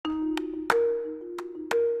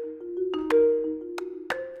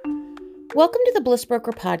Welcome to the Bliss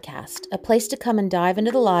Broker Podcast, a place to come and dive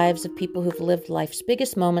into the lives of people who've lived life's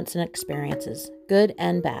biggest moments and experiences, good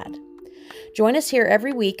and bad. Join us here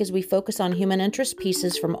every week as we focus on human interest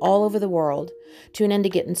pieces from all over the world. Tune in to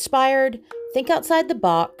get inspired, think outside the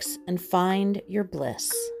box, and find your bliss.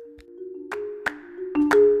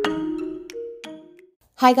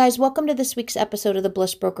 Hi guys, welcome to this week's episode of the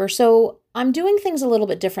Bliss Broker. So I'm doing things a little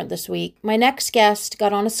bit different this week. My next guest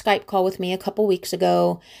got on a Skype call with me a couple weeks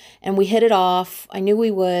ago and we hit it off. I knew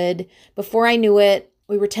we would. Before I knew it,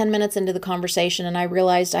 we were 10 minutes into the conversation and I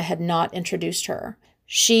realized I had not introduced her.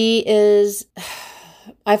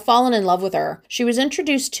 I've fallen in love with her. She was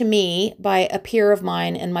introduced to me by a peer of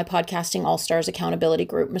mine in my Podcasting All-Stars accountability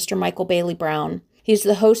group, Mr. Michael Bailey Brown. He's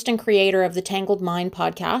the host and creator of the Tangled Mind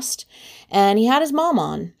podcast, and he had his mom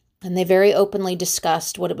on, and they very openly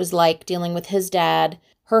discussed what it was like dealing with his dad,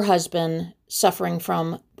 her husband, suffering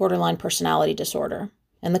from borderline personality disorder.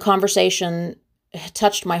 And the conversation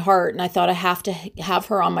touched my heart, and I thought I have to have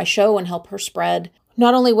her on my show and help her spread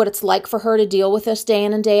not only what it's like for her to deal with this day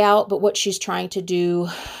in and day out, but what she's trying to do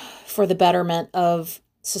for the betterment of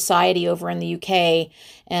society over in the UK,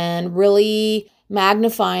 and really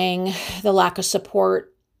magnifying the lack of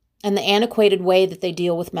support and the antiquated way that they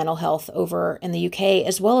deal with mental health over in the UK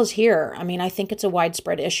as well as here. I mean, I think it's a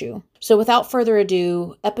widespread issue. So without further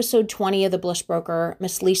ado, episode 20 of The Bliss Broker,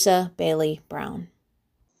 Miss Lisa Bailey Brown.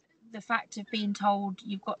 The fact of being told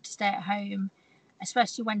you've got to stay at home,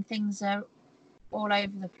 especially when things are all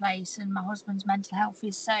over the place and my husband's mental health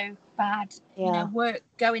is so bad. Yeah.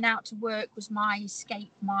 Going out to work was my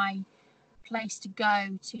escape, my place to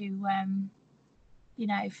go to,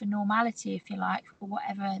 for normality, if you like, for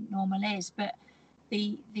whatever normal is. But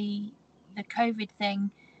the COVID thing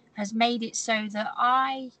has made it so that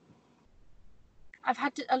I've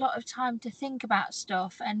had a lot of time to think about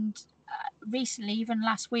stuff. And recently, even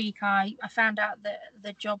last week, I found out that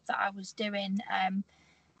the job that I was doing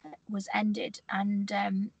was ended, and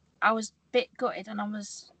I was a bit gutted, and I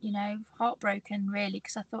was heartbroken really,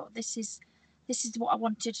 because I thought this is what I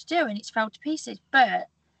wanted to do and it's fell to pieces. But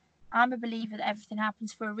I'm a believer that everything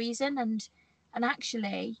happens for a reason, and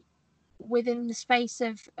actually within the space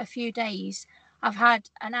of a few days I've had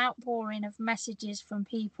an outpouring of messages from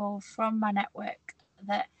people from my network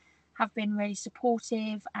that have been really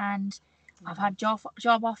supportive, and I've had job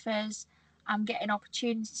offers. I'm getting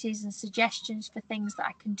opportunities and suggestions for things that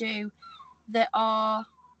I can do that are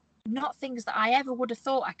not things that I ever would have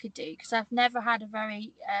thought I could do, because I've never had a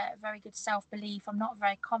very good self-belief. I'm not a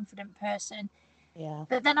very confident person. Yeah.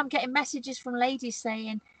 But then I'm getting messages from ladies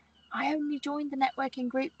saying, I only joined the networking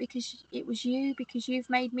group because it was you, because you've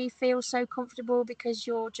made me feel so comfortable, because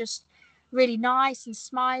you're just really nice and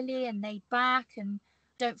smiley and laid back and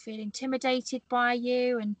don't feel intimidated by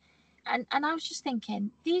you. And I was just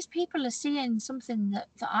thinking, these people are seeing something that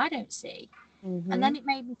I don't see. Mm-hmm. And then it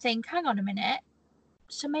made me think, hang on a minute,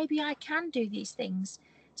 so maybe I can do these things.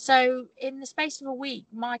 So in the space of a week,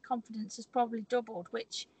 my confidence has probably doubled,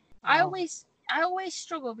 which I always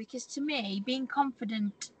struggle, because to me, being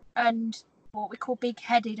confident and what we call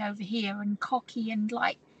big-headed over here and cocky and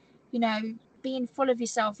being full of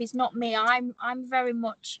yourself is not me. I'm very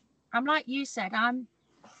much, I'm like you said, I'm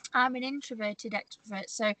an introverted extrovert.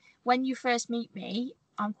 So when you first meet me,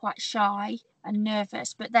 I'm quite shy and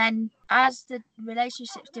nervous. But then as the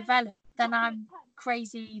relationships develop, then I'm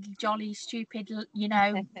crazy, jolly, stupid.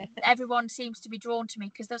 Everyone seems to be drawn to me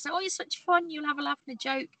because they'll say, oh, you're such fun. You'll have a laugh and a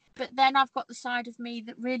joke. But then I've got the side of me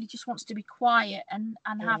that really just wants to be quiet and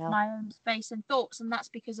have my own space and thoughts. And that's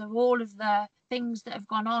because of all of the things that have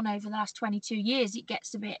gone on over the last 22 years. It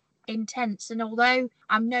gets a bit intense. And although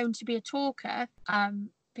I'm known to be a talker,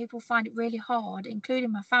 people find it really hard,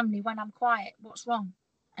 including my family, when I'm quiet. What's wrong?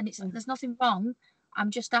 And there's nothing wrong.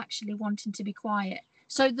 I'm just actually wanting to be quiet.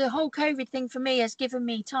 So the whole COVID thing for me has given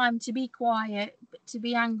me time to be quiet, to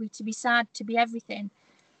be angry, to be sad, to be everything.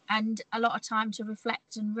 And a lot of time to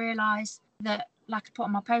reflect and realise that, like I put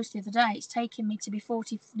on my post the other day, it's taken me to be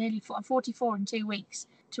I'm 44 in 2 weeks,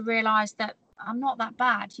 to realise that I'm not that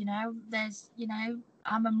bad.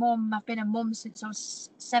 I'm a mum. I've been a mum since I was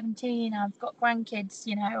 17. I've got grandkids.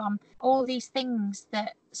 I'm all these things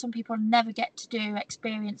that some people never get to do,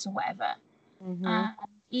 experience, or whatever. Mm-hmm.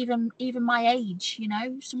 Even my age,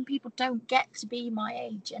 some people don't get to be my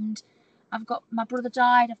age. And I've got, my brother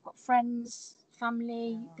died. I've got friends,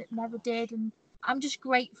 family that never did, and I'm just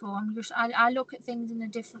grateful. I look at things in a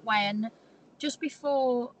different way. And just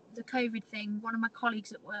before the COVID thing, one of my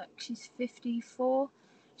colleagues at work, she's 54.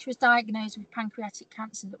 She was diagnosed with pancreatic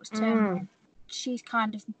cancer that was terminal. She's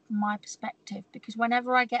kind of my perspective, because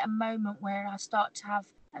whenever I get a moment where I start to have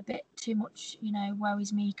a bit too much, woe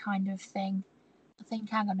is me kind of thing. I think,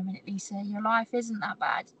 hang on a minute, Lisa, your life isn't that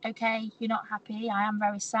bad. Okay, you're not happy. I am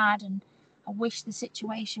very sad, and I wish the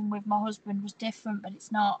situation with my husband was different, but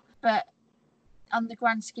it's not. But on the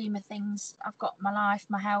grand scheme of things, I've got my life,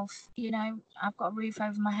 my health, I've got a roof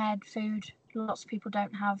over my head, food. Lots of people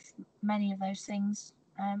don't have many of those things,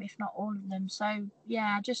 if not all of them. So,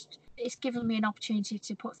 yeah, it's given me an opportunity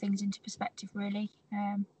to put things into perspective, really.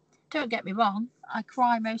 Don't get me wrong, I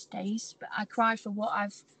cry most days, but I cry for what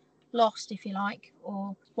I've lost, if you like,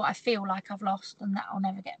 or what I feel like I've lost, and that I'll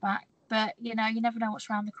never get back. But you never know what's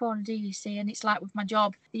around the corner, do you? See, and it's like with my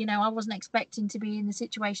job, I wasn't expecting to be in the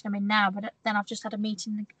situation I'm in now, but then I've just had a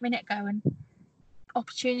meeting a minute ago, and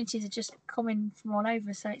opportunities are just coming from all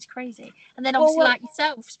over, so it's crazy. And then obviously, like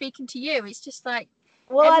yourself, speaking to you, it's just like,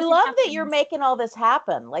 well, I love that you're making all this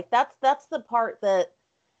happen. Like that's the part that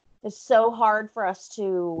is so hard for us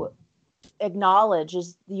to acknowledge,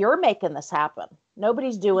 is you're making this happen.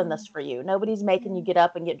 Nobody's doing this for you. Nobody's making you get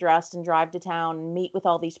up and get dressed and drive to town and meet with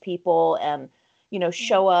all these people and,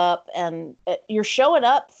 show up, and you're showing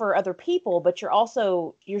up for other people, but you're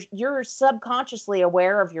also, you're subconsciously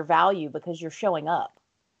aware of your value because you're showing up.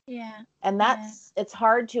 Yeah. And it's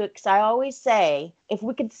hard to, because I always say, if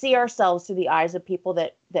we could see ourselves through the eyes of people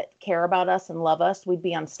that care about us and love us, we'd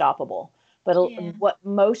be unstoppable. But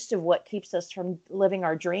what keeps us from living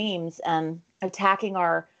our dreams and attacking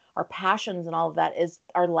our passions and all of that is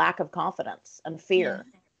our lack of confidence and fear.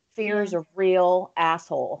 Fear is a real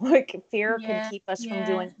asshole. Like fear can keep us from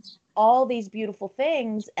doing all these beautiful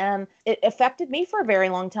things. And it affected me for a very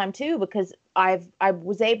long time too, because I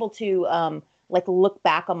was able to look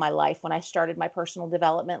back on my life when I started my personal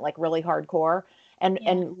development, like really hardcore,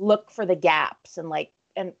 and look for the gaps,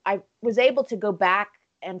 and I was able to go back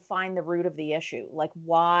and find the root of the issue. Like,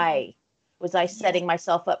 why was I setting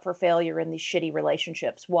myself up for failure in these shitty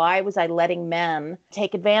relationships? Why was I letting men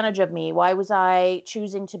take advantage of me? Why was I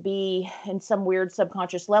choosing to be in some weird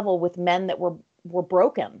subconscious level with men that were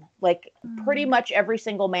broken? Like pretty much every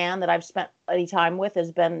single man that I've spent any time with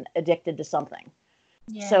has been addicted to something.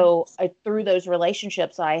 Yeah. So through those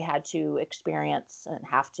relationships, I had to experience, and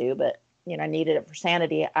have to, but I needed it for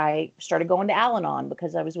sanity. I started going to Al-Anon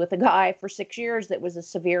because I was with a guy for 6 years that was a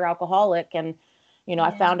severe alcoholic. And,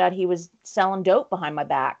 I found out he was selling dope behind my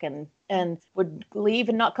back and would leave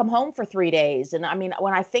and not come home for 3 days. And I mean,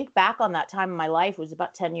 when I think back on that time in my life, it was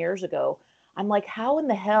about 10 years ago. I'm like, how in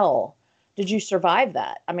the hell did you survive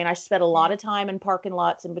that? I mean, I spent a lot of time in parking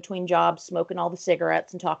lots in between jobs, smoking all the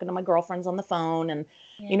cigarettes and talking to my girlfriends on the phone. And,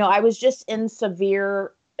 I was just in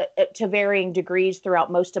severe, to varying degrees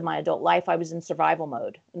throughout most of my adult life, I was in survival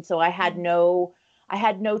mode. And so I had no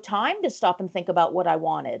time to stop and think about what I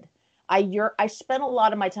wanted. I spent a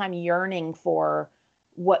lot of my time yearning for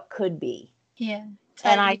what could be. Yeah.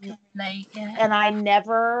 Totally. And I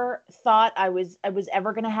never thought I was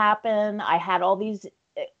ever going to happen. I had all these,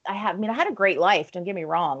 I had a great life. Don't get me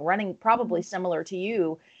wrong. Running probably similar to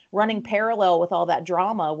you, running parallel with all that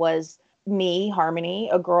drama was me, Harmony,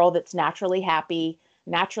 a girl that's naturally happy,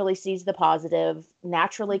 naturally sees the positive,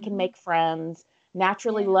 naturally can make friends,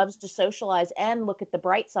 naturally loves to socialize and look at the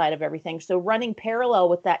bright side of everything. So running parallel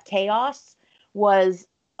with that chaos was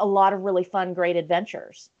a lot of really fun, great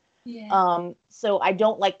adventures. Yeah. So I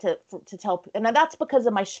don't like to tell, and that's because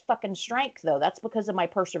of my fucking strength, though. That's because of my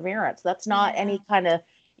perseverance. That's not any kind of,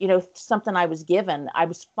 something I was given. I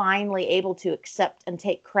was finally able to accept and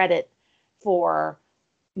take credit for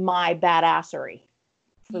my badassery,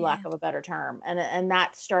 for lack of a better term. And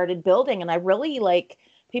that started building. And I really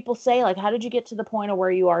people say, how did you get to the point of where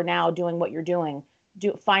you are now doing what you're doing?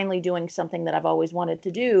 Finally doing something that I've always wanted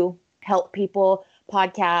to do, help people,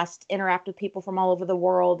 podcast, interact with people from all over the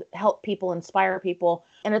world, help people, inspire people.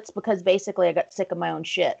 And it's because basically I got sick of my own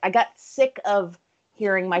shit. I got sick of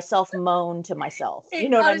hearing myself moan to myself. You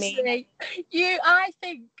know honestly, what I mean? I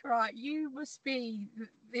think, right, you must be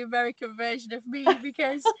the American version of me,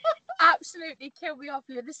 because absolutely kill me off.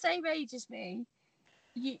 You're the same age as me.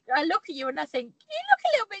 I look at you and I think, you look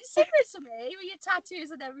a little bit similar to me with your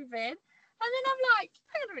tattoos and everything. And then I'm like,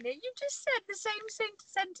 hang on a minute, you just said the same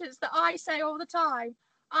sentence that I say all the time.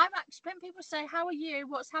 When people say, how are you?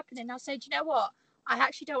 What's happening? I say, do you know what? I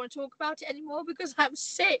actually don't want to talk about it anymore because I'm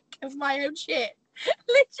sick of my own shit.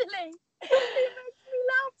 Literally. It makes me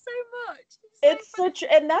laugh so much. It's such,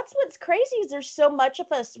 and that's what's crazy, is there's so much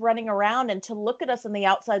of us running around, and to look at us on the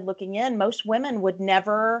outside looking in, most women would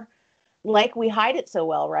never, we hide it so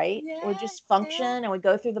well, right? Yeah, we just function and we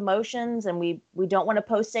go through the motions, and we don't want to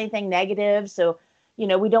post anything negative. So,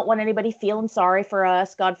 we don't want anybody feeling sorry for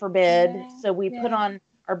us, God forbid. So we put on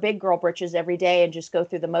our big girl britches every day and just go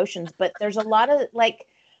through the motions. But there's a lot of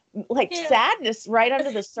like sadness right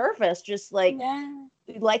under the surface, just like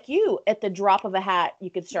you, at the drop of a hat, you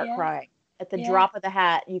could start crying. At the drop of the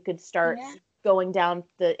hat, you could start going down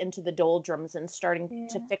into the doldrums and starting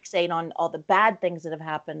to fixate on all the bad things that have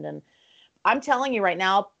happened. And I'm telling you right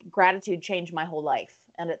now, gratitude changed my whole life.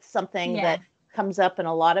 And it's something that comes up in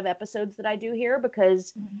a lot of episodes that I do here,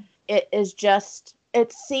 because it is just,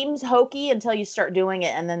 it seems hokey until you start doing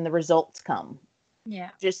it, and then the results come.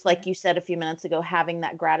 Yeah. Just like you said a few minutes ago, having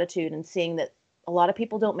that gratitude and seeing that a lot of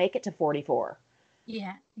people don't make it to 44.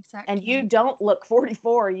 Yeah, exactly. And you don't look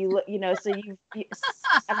 44. You look, so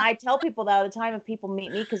and I tell people that all the time if people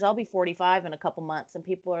meet me, because I'll be 45 in a couple months, and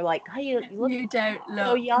people are like, "Hey, you look you don't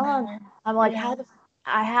so look young." No. I'm like, how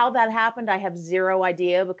that happened, I have zero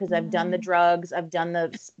idea, because I've done the drugs, I've done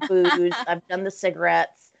the booze, I've done the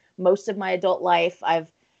cigarettes, most of my adult life. I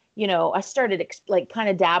started like kind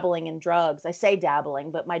of dabbling in drugs. I say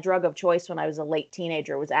dabbling, but my drug of choice when I was a late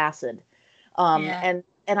teenager was acid.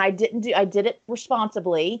 And I did it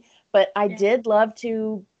responsibly, but I did love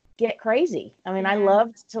to get crazy. I mean, I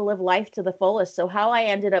loved to live life to the fullest. So how I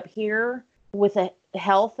ended up here with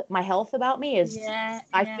my health about me is,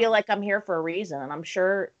 I feel like I'm here for a reason, and I'm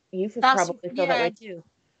sure you probably feel that way too.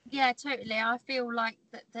 Yeah, totally. I feel like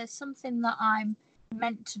that there's something that I'm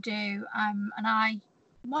meant to do. And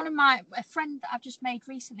a friend that I've just made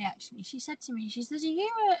recently, actually, she said to me, she says,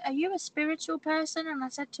 are you a spiritual person? And I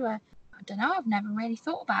said to her, I don't know, I've never really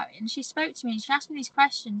thought about it. And she spoke to me and she asked me these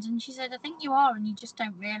questions, and she said, I think you are, and you just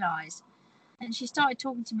don't realize. And she started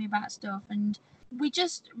talking to me about stuff, and we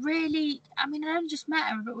just really, I mean, I only just met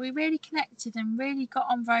her, but we really connected and really got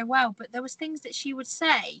on very well. But there was things that she would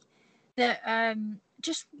say that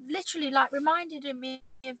just literally like reminded me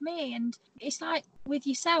of me. And it's like with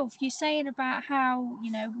yourself, you're saying about how,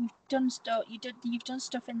 we've done stuff, you've done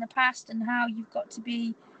stuff in the past, and how you've got to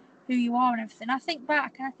be who you are and everything. I think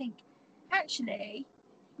back and I think, actually,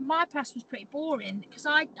 my past was pretty boring, because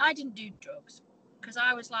I didn't do drugs, because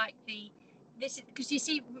I was like because you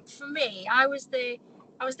see, for me, I was the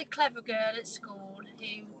clever girl at school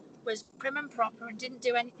who was prim and proper and didn't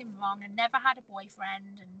do anything wrong and never had a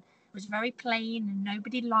boyfriend and was very plain, and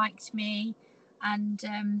nobody liked me,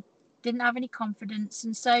 and didn't have any confidence.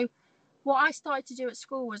 And so what I started to do at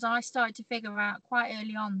school was I started to figure out quite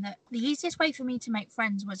early on that the easiest way for me to make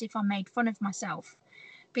friends was if I made fun of myself.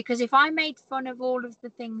 Because if I made fun of all of the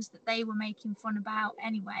things that they were making fun about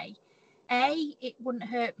anyway, A, it wouldn't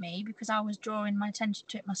hurt me because I was drawing my attention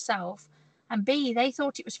to it myself, and B, they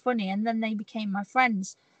thought it was funny, and then they became my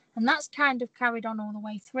friends. And that's kind of carried on all the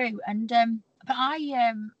way through. And but I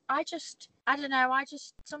don't know,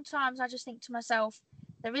 sometimes I just think to myself,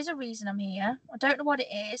 there is a reason I'm here. I don't know what it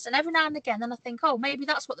is. And every now and again, then I think, oh, maybe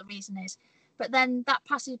that's what the reason is. But then that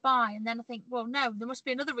passes by, and then I think, well, no, there must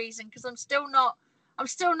be another reason, because I'm still not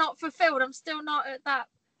fulfilled. I'm still not at that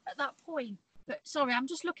point. But sorry, I'm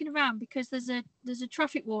just looking around because there's a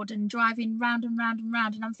traffic warden driving round and round and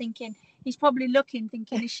round, and I'm thinking he's probably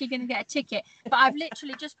thinking, is she going to get a ticket? But I've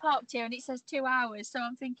literally just parked here and it says 2 hours, so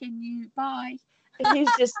I'm thinking, bye. He's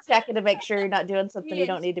just checking to make sure you're not doing something you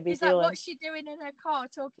don't need to be doing. Like, what's she doing in her car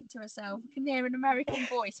talking to herself? I can hear an American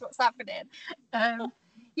voice. What's happening? No,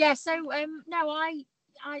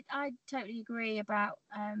 I totally agree about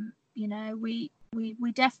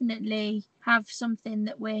we definitely have something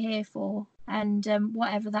that we're here for, and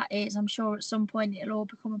whatever that is, I'm sure at some point it'll all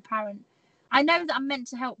become apparent. I know that I'm meant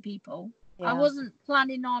to help people. I wasn't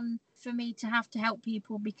planning on for me to have to help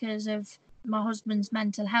people because of my husband's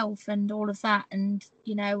mental health and all of that, and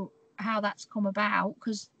how that's come about,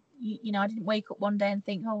 because I didn't wake up one day and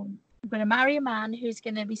think, oh, I'm going to marry a man who's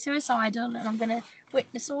going to be suicidal, and I'm going to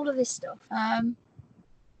witness all of this stuff.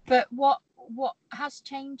 But what has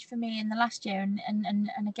changed for me in the last year, and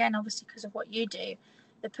again, obviously because of what you do,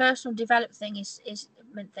 the personal development thing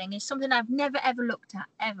is something I've never ever looked at,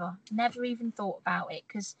 ever, never even thought about it,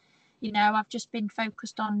 because I've just been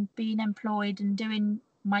focused on being employed and doing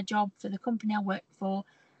my job for the company I work for.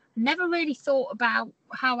 Never really thought about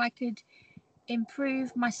how I could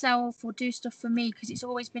improve myself or do stuff for me, because it's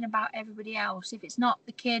always been about everybody else. If it's not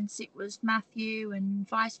the kids, it was Matthew, and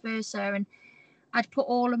vice versa, and I'd put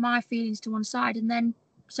all of my feelings to one side. And then,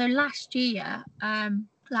 so last year,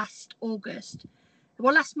 last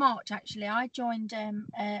March actually, I joined a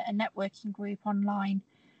networking group online,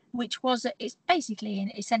 which was it's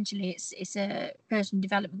a personal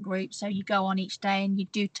development group. So you go on each day and you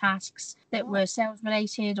do tasks that were sales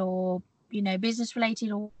related or business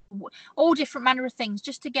related, or all different manner of things,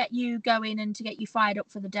 just to get you going and to get you fired up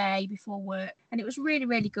for the day before work. And it was really,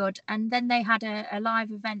 really good. And then they had a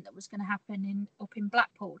live event that was going to happen up in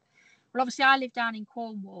Blackpool, Well, obviously I live down in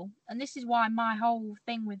Cornwall, and this is why my whole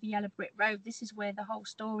thing with the Yellow Brick Road, this is where the whole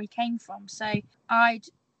story came from. So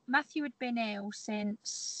Matthew had been ill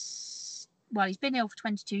since, well, he's been ill for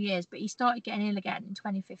 22 years, but he started getting ill again in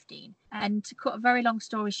 2015. And to cut a very long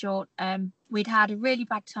story short, we'd had a really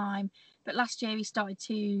bad time, but last year he started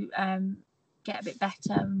to get a bit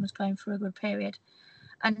better and was going through a good period.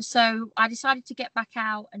 And so I decided to get back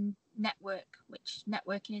out and network, which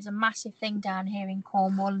networking is a massive thing down here in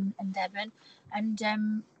Cornwall and Devon,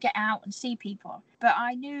 and get out and see people. But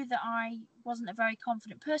I knew that I wasn't a very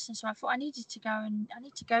confident person, so I thought I need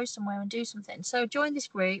to go somewhere and do something. So I joined this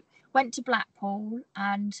group, went to Blackpool,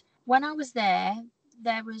 and when I was there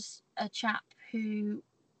was a chap who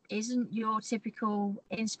isn't your typical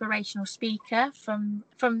inspirational speaker from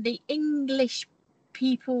the English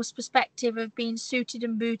people's perspective of being suited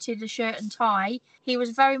and booted, a shirt and tie. He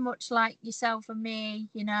was very much like yourself and me,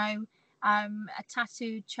 a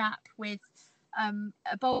tattooed chap with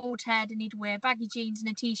a bald head, and he'd wear baggy jeans and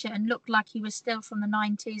a t-shirt and looked like he was still from the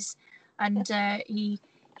 90s. And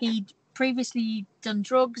he'd previously done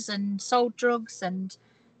drugs and sold drugs, and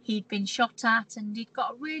he'd been shot at, and he'd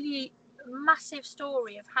got a really massive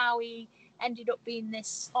story of how he ended up being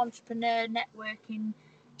this entrepreneur networking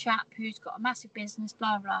chap who's got a massive business,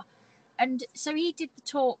 blah blah. And so he did the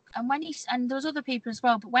talk, and there was other people as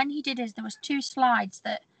well, but when he did his, there was 2 slides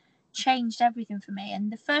that changed everything for me.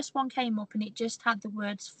 And the first one came up and it just had the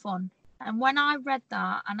words fun, and when I read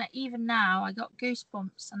that, and even now I got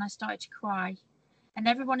goosebumps and I started to cry. And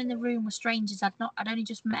everyone in the room were strangers. I'd only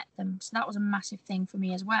just met them, so that was a massive thing for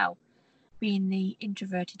me as well, being the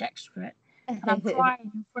introverted extrovert. And I'm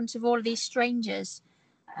crying in front of all of these strangers.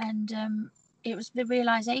 And it was the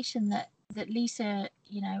realization that Lisa,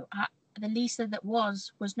 the Lisa that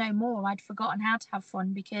was no more. I'd forgotten how to have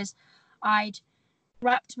fun because I'd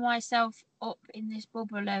wrapped myself up in this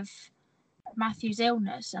bubble of Matthew's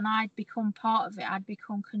illness, and I'd become part of it. I'd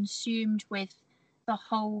become consumed with the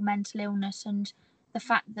whole mental illness, and the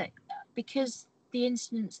fact that because the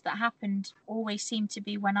incidents that happened always seemed to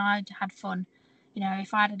be when I'd had fun.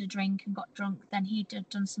 If I'd had a drink and got drunk, then he'd have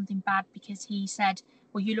done something bad because he said,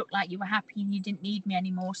 well, you look like you were happy and you didn't need me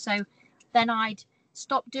anymore. So then I'd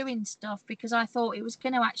stop doing stuff because I thought it was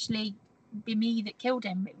going to actually be me that killed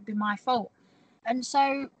him. It would be my fault. And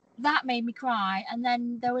so that made me cry. And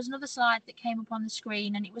then there was another slide that came up on the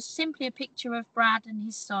screen, and it was simply a picture of Brad and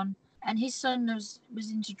his son. And his son was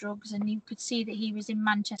into drugs, and you could see that he was in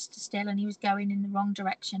Manchester still, and he was going in the wrong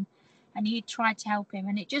direction. And he tried to help him.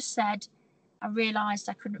 And it just said, I realised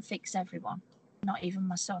I couldn't fix everyone, not even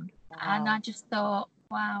my son. Wow. And I just thought,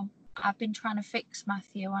 wow, I've been trying to fix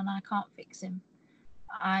Matthew and I can't fix him.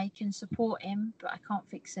 I can support him, but I can't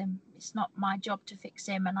fix him. It's not my job to fix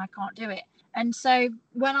him, and I can't do it. And so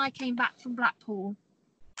when I came back from Blackpool,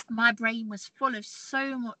 my brain was full of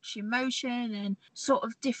so much emotion and sort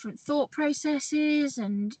of different thought processes.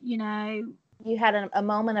 And, you had a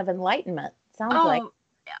moment of enlightenment, sounds like.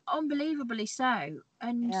 Unbelievably so.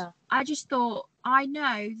 And I just thought, I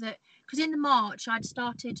know that, because in the March I'd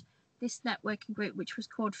started this networking group which was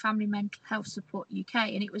called Family Mental Health Support UK,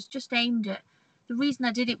 and it was just aimed at, the reason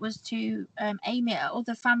I did it was to aim it at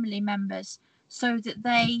other family members so that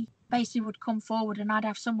they basically would come forward and I'd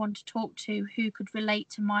have someone to talk to who could relate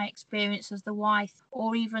to my experience as the wife,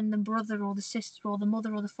 or even the brother or the sister or the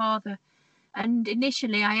mother or the father. And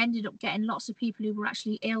initially I ended up getting lots of people who were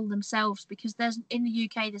actually ill themselves, because there's, in the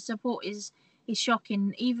UK, the support is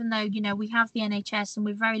shocking. Even though, we have the NHS and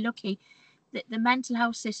we're very lucky, that the mental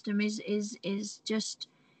health system is just,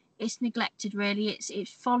 it's neglected really. It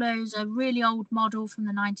follows a really old model from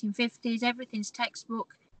the 1950s. Everything's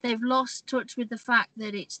textbook. They've lost touch with the fact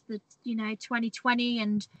that it's the 2020,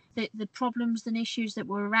 and the problems and issues that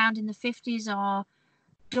were around in the 50s are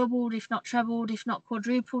doubled, if not trebled, if not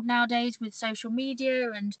quadrupled nowadays with social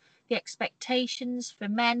media and the expectations for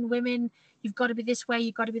men, women. You've got to be this way,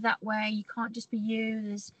 you've got to be that way, you can't just be you.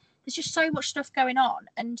 There's just so much stuff going on.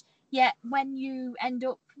 And yet when you end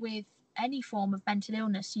up with any form of mental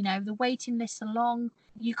illness, the waiting lists are long,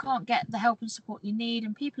 you can't get the help and support you need,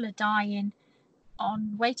 and people are dying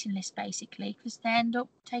on waiting lists basically because they end up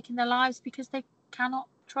taking their lives because they cannot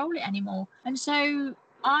control it anymore. And so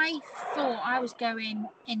I thought I was going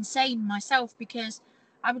insane myself, because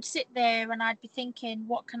I would sit there and I'd be thinking,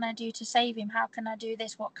 what can I do to save him? How can I do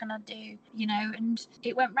this? What can I do? And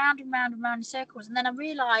it went round and round and round in circles. And then I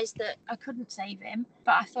realised that I couldn't save him.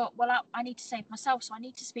 But I thought, well, I need to save myself. So I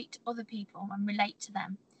need to speak to other people and relate to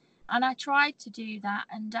them. And I tried to do that.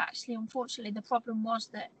 And actually, unfortunately, the problem was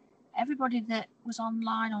that everybody that was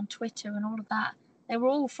online on Twitter and all of that, they were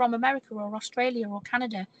all from America or Australia or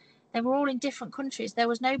Canada. they were all in different countries. There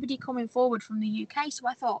was nobody coming forward from the UK. So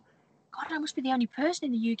I thought, God, I must be the only person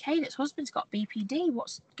in the UK that's husband's got BPD.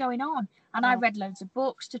 What's going on? And I read loads of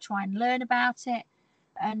books to try and learn about it,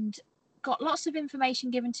 and got lots of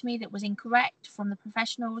information given to me that was incorrect from the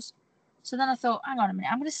professionals. So then I thought, hang on a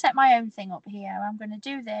minute, I'm going to set my own thing up here. I'm going to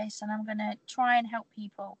do this, and I'm going to try and help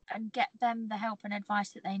people and get them the help and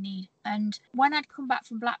advice that they need. And when I'd come back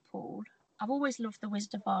from Blackpool, I've always loved The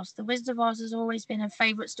Wizard of Oz. The Wizard of Oz has always been a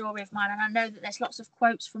favourite story of mine, and I know that there's lots of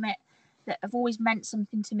quotes from it that have always meant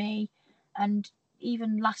something to me. And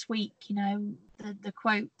even last week, you know, the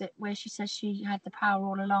quote that where she says she had the power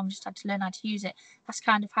all along, just had to learn how to use it. That's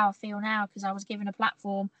kind of how I feel now, because I was given a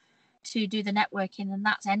platform to do the networking, and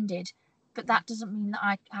that's ended. But that doesn't mean that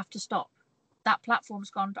I have to stop. That platform's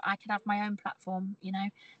gone, but I can have my own platform, you know.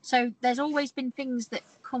 So there's always been things that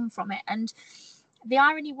come from it. And the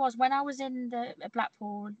irony was, when I was in the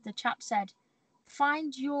Blackpool, the chap said,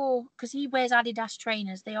 find your, because he wears Adidas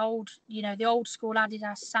trainers, the old school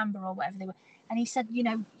Adidas Samba or whatever they were. And he said, you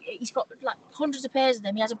know, he's got like hundreds of pairs of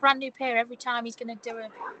them. He has a brand new pair every time he's going to do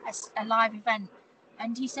a live event.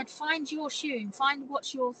 And he said, find your shoe, find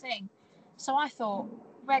what's your thing. So I thought,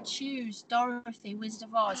 red shoes, Dorothy, Wizard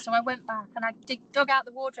of Oz. So I went back and I dug out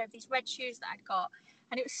the wardrobe, these red shoes that I'd got.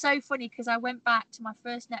 And it was so funny because I went back to my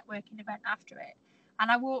first networking event after it. And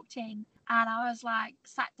I walked in and I was like,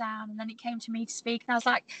 sat down, and then it came to me to speak. And I was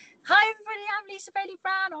like, hi, everybody, I'm Lisa Bailey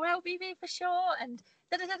Brown, or LBB for short. And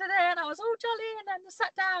and I was all jolly. And then I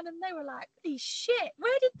sat down and they were like, holy shit,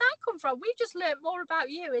 where did that come from? We've just learned more about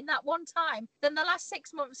you in that one time than the last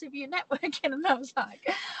 6 months of you networking. And I was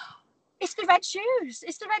like, it's the red shoes.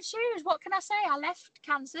 It's the red shoes. What can I say? I left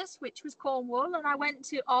Kansas, which was Cornwall, and I went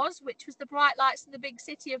to Oz, which was the bright lights in the big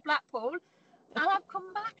city of Blackpool. And I've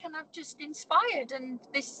come back and I've just inspired, and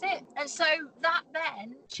this is it. And so that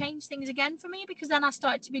then changed things again for me, because then I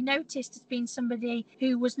started to be noticed as being somebody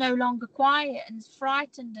who was no longer quiet and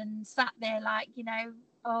frightened and sat there like, you know,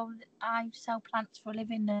 oh, I sell plants for a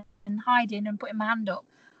living and hiding and putting my hand up.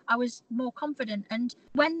 I was more confident. And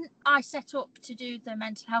when I set up to do the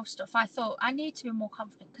mental health stuff, I thought I need to be more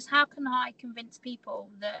confident, because how can I convince people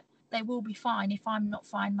that they will be fine if I'm not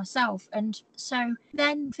fine myself? And so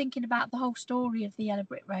then thinking about the whole story of the Yellow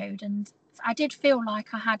Brick Road, and I did feel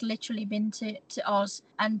like I had literally been to Oz,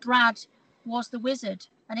 and Brad was the wizard.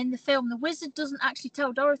 And in the film, the wizard doesn't actually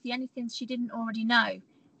tell Dorothy anything she didn't already know.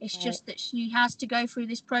 It's just that she has to go through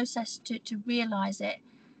this process to realise it,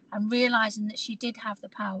 and realising that she did have the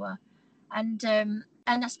power. And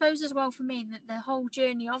I suppose as well for me that the whole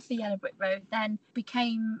journey of the Yellow Brick Road then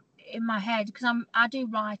became in my head, because I do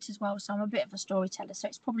write as well, so I'm a bit of a storyteller, so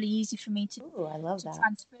it's probably easy for me to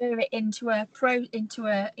transfer it into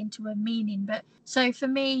a meaning. But so for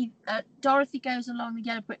me, Dorothy goes along the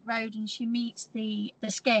Yellow Brick Road and she meets the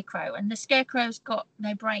Scarecrow, and the Scarecrow's got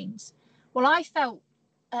no brains. Well, I felt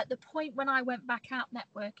at the point when I went back out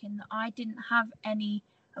networking that I didn't have any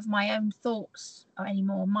of my own thoughts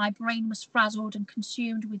anymore. My brain was frazzled and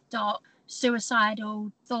consumed with dark suicidal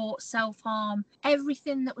thoughts, self-harm,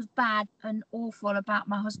 everything that was bad and awful about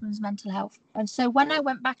my husband's mental health. And so when I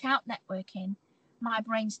went back out networking, my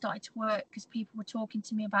brain started to work, because people were talking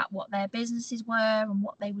to me about what their businesses were and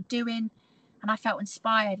what they were doing, and I felt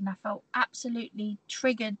inspired and I felt absolutely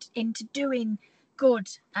triggered into doing good.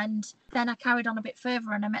 And then I carried on a bit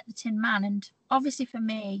further and I met the Tin Man. And obviously for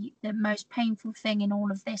me, the most painful thing in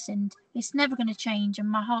all of this, and it's never going to change, and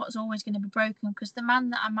my heart is always going to be broken, because the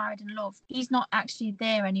man that I married and loved, he's not actually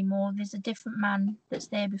there anymore. There's a different man that's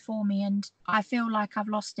there before me, and I feel like I've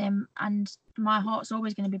lost him, and my heart's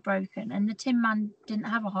always going to be broken. And the Tin Man didn't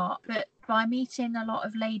have a heart, but by meeting a lot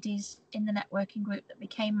of ladies in the networking group that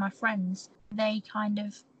became my friends, they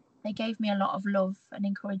gave me a lot of love and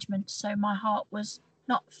encouragement. So my heart was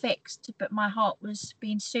not fixed, but my heart was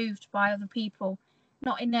being soothed by other people.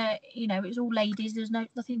 Not in a, you know, it was all ladies. There's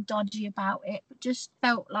nothing dodgy about it, but just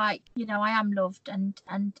felt like, you know, I am loved, and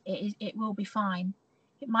it will be fine.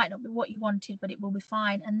 It might not be what you wanted, but it will be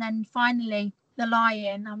fine. And then finally, the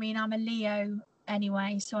lion. I mean, I'm a Leo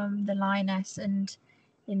anyway, so I'm the lioness, and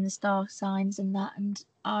in the star signs and that. And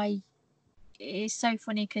it's so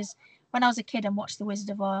funny, because when I was a kid and watched The Wizard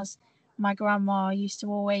of Oz, my grandma used to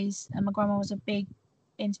always, and my grandma was a big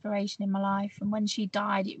inspiration in my life. And when she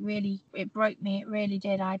died, it broke me. It really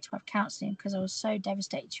did. I had to have counselling because I was so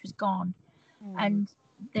devastated she was gone. And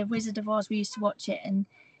The Wizard of Oz, we used to watch it, and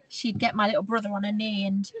she'd get my little brother on her knee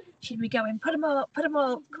and she'd be going, put him up, come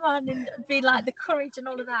on, and be like the courage and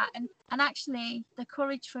all of that. And actually the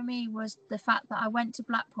courage for me was the fact that I went to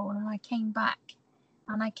Blackpool and I came back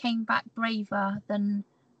braver than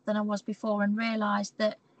I was before, and realised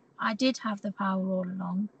that I did have the power all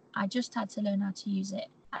along. I just had to learn how to use it.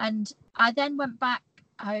 And I then went back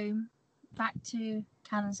home, back to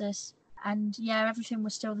Kansas, and yeah, everything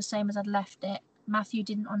was still the same as I'd left it. Matthew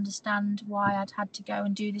didn't understand why I'd had to go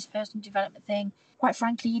and do this personal development thing. Quite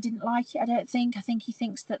frankly, he didn't like it, I don't think. I think he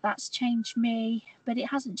thinks that that's changed me, but it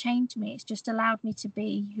hasn't changed me. It's just allowed me to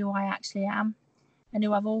be who I actually am and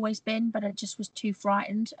who I've always been, but I just was too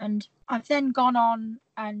frightened. And I've then gone on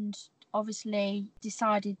and obviously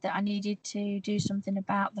decided that I needed to do something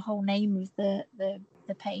about the whole name of the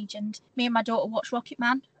page. And me and my daughter watched Rocket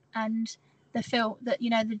Man, and the film that, you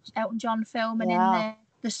know, the Elton John film, and in there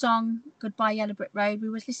the song Goodbye Yellow Brick Road, we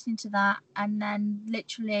was listening to that, and then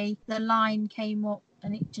literally the line came up,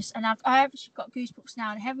 and it just, and I actually got goosebumps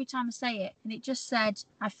now, and every time I say it, and it just said,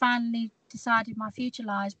 I finally decided my future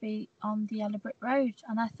lies be on the yellow brick road.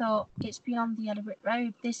 And I thought, it's beyond the yellow brick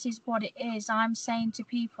road. This is what it is. I'm saying to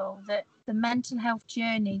people that the mental health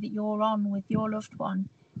journey that you're on with your loved one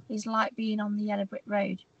is like being on the yellow brick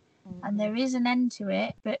road. And there is an end to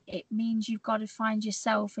it, but it means you've got to find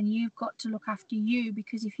yourself, and you've got to look after you,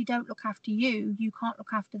 because if you don't look after you, you can't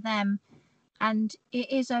look after them. And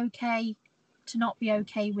it is okay to not be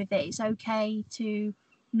okay with it. It's okay to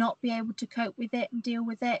not be able to cope with it and deal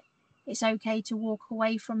with it. It's okay to walk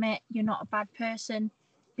away from it. You're not a bad person.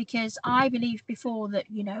 Because I believed before that,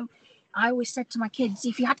 you know, I always said to my kids,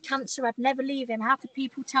 if he had cancer, I'd never leave him. How could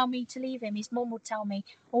people tell me to leave him? His mum would tell me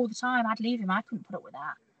all the time I'd leave him. I couldn't put up with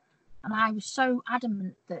that. And I was so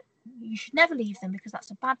adamant that you should never leave them, because that's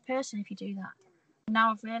a bad person if you do that. Now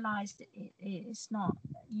I've realised it's not.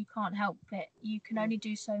 You can't help it. You can only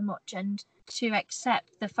do so much. And to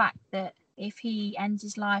accept the fact that if he ends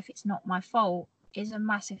his life, it's not my fault, is a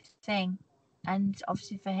massive thing. And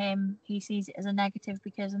obviously for him, he sees it as a negative,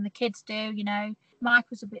 because, and the kids do, you know.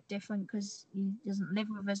 Michael's a bit different because he doesn't live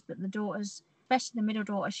with us, but the daughters, especially the middle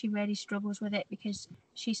daughter, she really struggles with it, because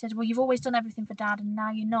she says, well, you've always done everything for dad and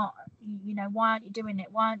now you're not. You know, why aren't you doing it?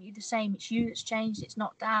 Why aren't you the same? It's you that's changed. It's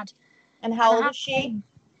not dad. And how old is she?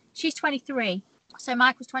 She's 23. So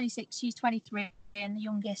Michael's 26, she's 23, and the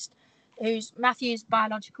youngest, who's Matthew's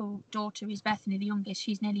biological daughter, is Bethany, the youngest.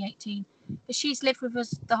 She's nearly 18. But she's lived with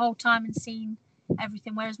us the whole time and seen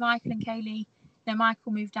everything, whereas Michael and Kaylee,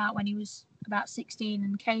 Michael moved out when he was about 16,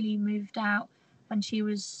 and Kaylee moved out when she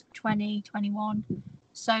was 20, 21.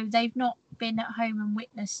 So they've not been at home and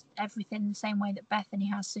witnessed everything the same way that Bethany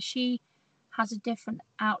has. So she has a different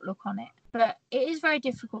outlook on it. But it is very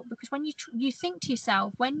difficult, because when you think to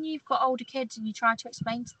yourself, when you've got older kids and you try to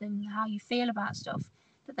explain to them how you feel about stuff,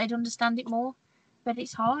 that they'd understand it more. But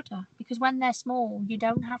it's harder, because when they're small, you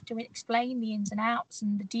don't have to explain the ins and outs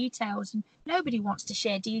and the details, and nobody wants to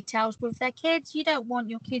share details with their kids. You don't want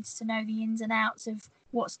your kids to know the ins and outs of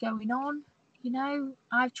what's going on. You know,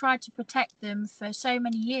 I've tried to protect them for so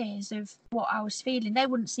many years of what I was feeling. They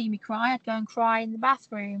wouldn't see me cry. I'd go and cry in the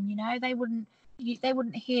bathroom. You know, they wouldn't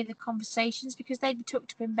hear the conversations, because they'd be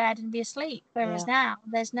tucked up in bed and be asleep. Whereas now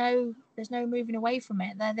there's no moving away from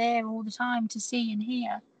it. They're there all the time to see and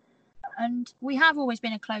hear. And we have always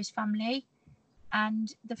been a close family,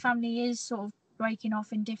 and the family is sort of breaking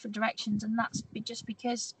off in different directions, and that's just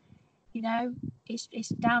because, you know, it's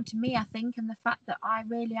down to me, I think, and the fact that I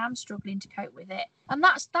really am struggling to cope with it. And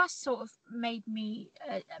that's sort of made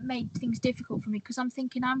things difficult for me, because I'm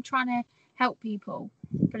thinking I'm trying to help people,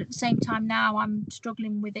 but at the same time now I'm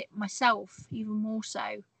struggling with it myself even more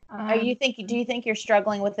so. Do you think you're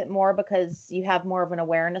struggling with it more because you have more of an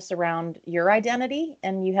awareness around your identity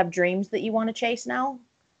and you have dreams that you want to chase now?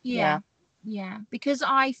 Yeah, because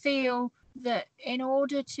I feel that in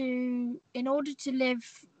order to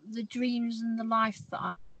live the dreams and the life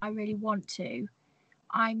that I really want to,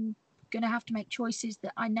 I'm going to have to make choices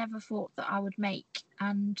that I never thought that I would make,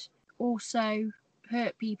 and also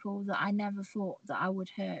hurt people that I never thought that I would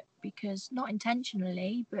hurt, because not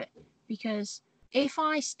intentionally, but because if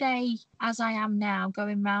I stay as I am now,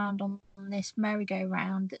 going round on this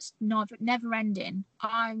merry-go-round that's never ending,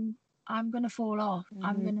 I'm going to fall off. Mm-hmm.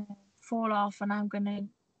 I'm going to fall off, and I'm going to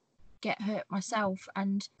get hurt myself.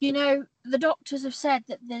 And, you know, the doctors have said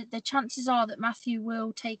that the chances are that Matthew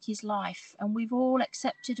will take his life, and we've all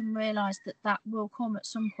accepted and realised that will come at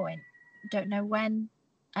some point. Don't know when.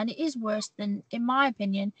 And it is worse than, in my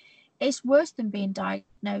opinion, it's worse than being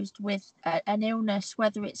diagnosed with an illness,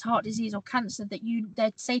 whether it's heart disease or cancer, that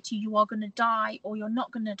they'd say to you are going to die or you're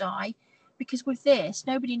not going to die. Because with this,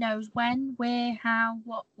 nobody knows when, where, how,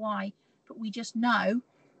 what, why. But we just know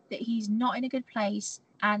that he's not in a good place.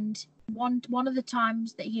 And one of the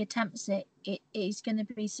times that he attempts it is going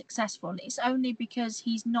to be successful. It's only because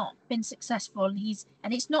he's not been successful.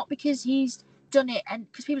 And it's not because he's done it. And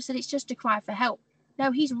because people said it's just a cry for help. No,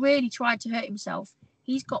 he's really tried to hurt himself.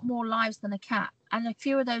 he's got more lives than a cat. And a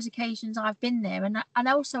few of those occasions I've been there. And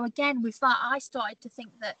also, again, with that, I started to think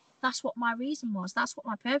that that's what my reason was. That's what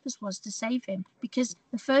my purpose was, to save him. Because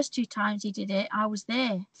the first 2 times he did it, I was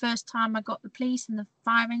there. First time I got the police and the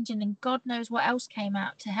fire engine and God knows what else came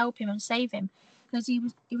out to help him and save him, because he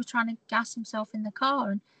was trying to gas himself in the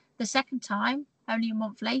car. And the second time, only a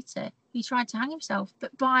month later, he tried to hang himself.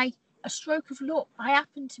 But by a stroke of luck, I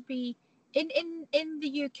happened to be in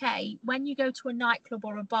the UK. When you go to a nightclub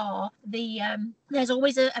or a bar, there's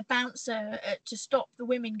always a bouncer to stop the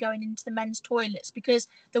women going into the men's toilets, because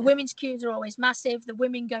the women's queues are always massive. The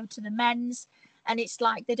women go to the men's, and it's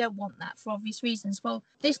like they don't want that for obvious reasons. Well,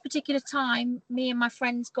 this particular time, me and my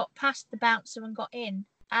friends got past the bouncer and got in,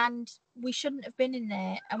 and we shouldn't have been in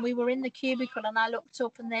there. And we were in the cubicle, and I looked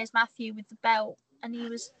up, and there's Matthew with the belt, and he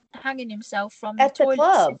was hanging himself from the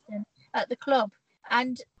toilet system at the club.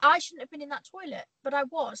 And I shouldn't have been in that toilet, but I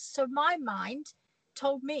was. So my mind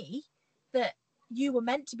told me that you were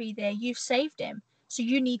meant to be there. You've saved him. So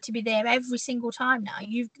you need to be there every single time now.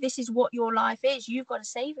 This is what your life is. You've got to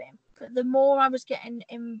save him. But the more I was getting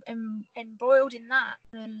embroiled in that,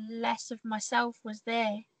 the less of myself was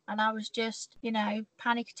there. And I was just,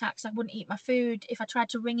 panic attacks. I wouldn't eat my food. If I tried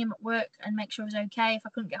to ring him at work and make sure he was okay, if I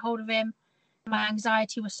couldn't get hold of him, my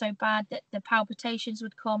anxiety was so bad that the palpitations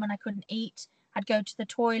would come and I couldn't eat. I'd go to the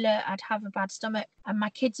toilet, I'd have a bad stomach, and my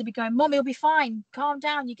kids would be going, "Mum, he'll be fine. Calm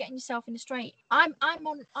down. You're getting yourself in a straight." I'm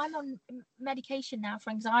on medication now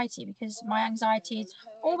for anxiety, because my anxiety has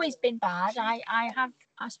always been bad. I have,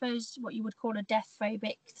 I suppose, what you would call a death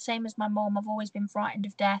phobic. Same as my mum, I've always been frightened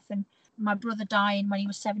of death, and my brother dying when he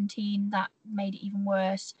was 17, that made it even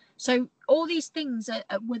worse. So all these things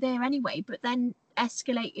were there anyway, but then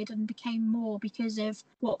escalated and became more because of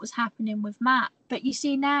what was happening with Matt. But you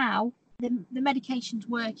see now, the medication's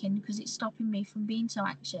working because it's stopping me from being so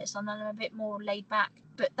anxious, and I'm a bit more laid back.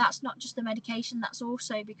 But that's not just the medication, that's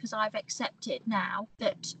also because I've accepted now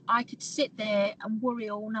that I could sit there and worry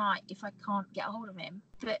all night if I can't get a hold of him.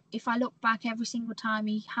 But if I look back, every single time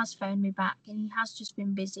he has phoned me back, and he has just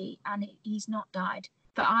been busy, and he's not died.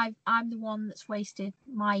 But I'm the one that's wasted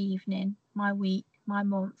my evening, my week, my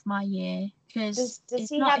month, my year, because does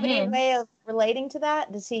he have any way of relating to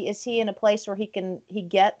that? Is he in a place where he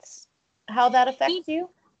gets how that affects you?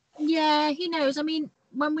 Yeah, he knows. I mean,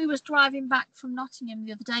 when we was driving back from Nottingham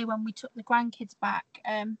the other day, when we took the grandkids back,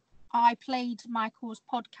 I played Michael's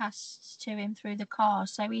podcasts to him through the car,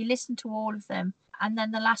 so he listened to all of them, and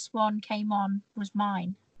then the last one came on was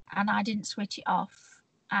mine, and I didn't switch it off,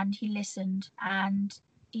 and he listened, and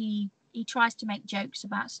he tries to make jokes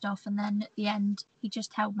about stuff, and then at the end he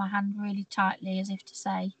just held my hand really tightly as if to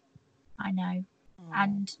say, "I know."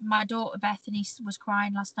 And my daughter Bethany was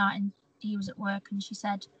crying last night, and he was at work, and she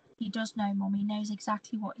said, "He does know, Mum. He knows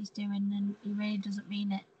exactly what he's doing, and he really doesn't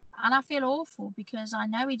mean it." And I feel awful because I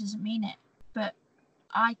know he doesn't mean it, but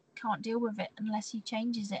I can't deal with it unless he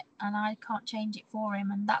changes it, and I can't change it for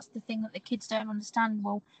him. And that's the thing that the kids don't understand.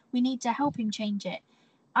 Well, we need to help him change it.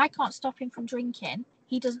 I can't stop him from drinking.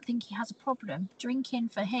 He doesn't think he has a problem. Drinking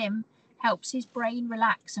for him helps his brain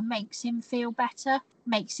relax and makes him feel better,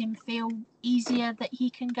 makes him feel easier that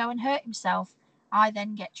he can go and hurt himself. I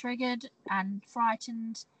then get triggered and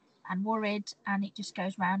frightened and worried, and it just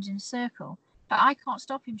goes round in a circle. But I can't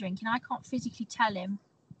stop him drinking. I can't physically tell him.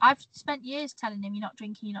 I've spent years telling him, "You're not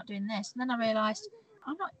drinking, you're not doing this." And then I realised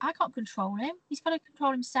I can't control him. He's got to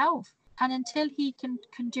control himself. And until he can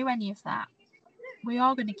do any of that, we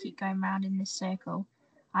are going to keep going round in this circle.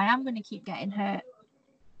 I am going to keep getting hurt,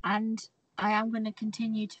 and I am going to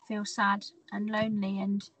continue to feel sad and lonely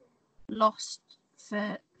and lost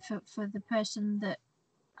for the person that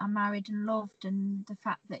I married and loved, and the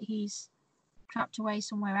fact that he's trapped away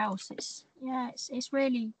somewhere else. It's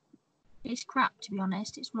crap, to be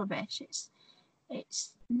honest. It's rubbish.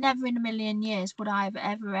 It's never in a million years would I have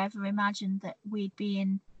ever imagined that we'd be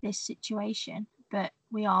in this situation, but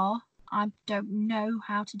we are. I don't know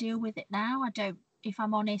how to deal with it now. If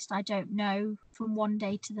I'm honest, I don't know from one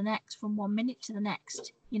day to the next, from 1 minute to the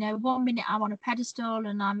next. 1 minute I'm on a pedestal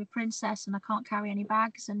and I'm a princess and I can't carry any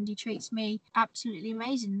bags and he treats me absolutely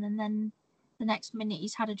amazing. And then the next minute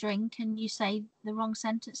he's had a drink and you say the wrong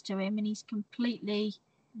sentence to him and he's completely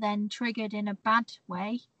then triggered in a bad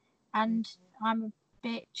way. And I'm a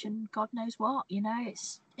bitch and God knows what,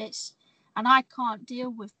 it's and I can't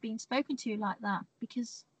deal with being spoken to like that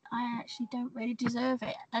because I actually don't really deserve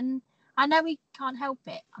it. And I know he can't help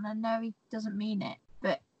it, and I know he doesn't mean it.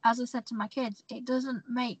 But as I said to my kids, it doesn't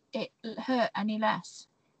make it hurt any less.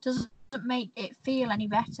 It doesn't make it feel any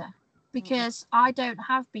better. because I don't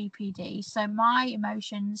have BPD. So my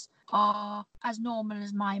emotions are as normal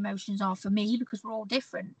as my emotions are for me, because we're all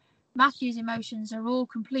different. Matthew's emotions are all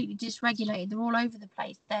completely dysregulated. They're all over the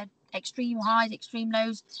place. They're extreme highs, extreme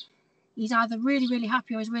lows. He's either really, really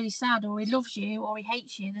happy, or he's really sad, or he loves you or he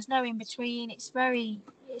hates you. There's no in between.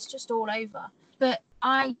 It's just all over. But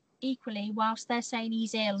I equally, whilst they're saying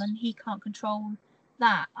he's ill and he can't control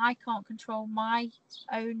that, I can't control my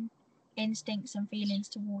own instincts and feelings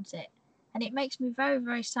towards it. And it makes me very,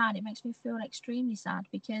 very sad. It makes me feel extremely sad,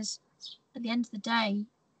 because at the end of the day,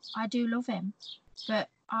 I do love him, but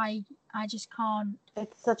I just can't.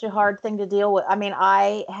 It's such a hard thing to deal with. I mean,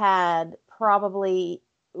 I had probably,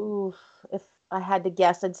 if I had to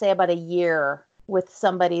guess, I'd say about a year with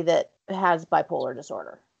somebody that has bipolar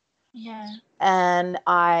disorder. Yeah. And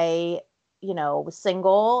I, was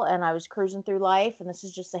single and I was cruising through life. And this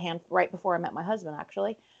is just right before I met my husband,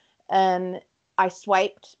 actually. And I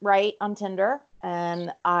swiped right on Tinder,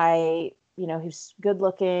 and he's good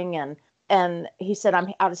looking, and he said,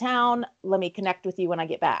 I'm out of town. Let me connect with you when I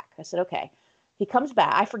get back. I said, okay. He comes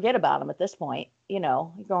back. I forget about him at this point,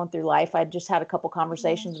 going through life. I just had a couple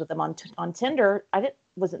conversations with him on Tinder. I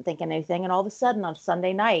wasn't thinking anything. And all of a sudden on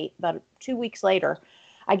Sunday night, about 2 weeks later,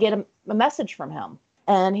 I get a message from him.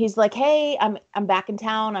 And he's like, hey, I'm back in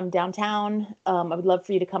town. I'm downtown. I would love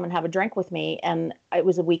for you to come and have a drink with me. And it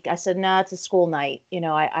was a week. I said, no, it's a school night.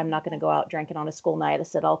 I'm not going to go out drinking on a school night. I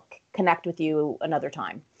said, I'll connect with you another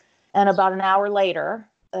time. And about an hour later,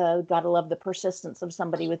 gotta love the persistence of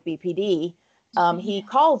somebody with BPD. He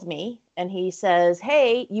calls me and he says,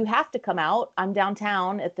 hey, you have to come out. I'm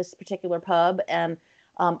downtown at this particular pub, and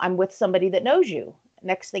I'm with somebody that knows you.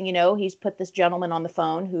 Next thing you know, he's put this gentleman on the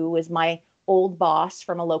phone who was my old boss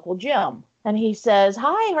from a local gym. And he says,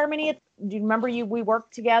 hi, Harmony, do you remember we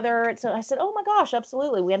worked together? So I said, oh my gosh,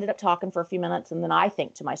 absolutely. We ended up talking for a few minutes. And then I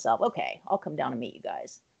think to myself, okay, I'll come down and meet you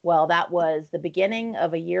guys. Well, that was the beginning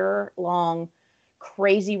of a year-long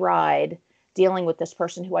crazy ride dealing with this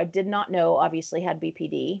person who I did not know obviously had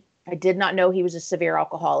BPD. I did not know he was a severe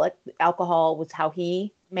alcoholic. Alcohol was how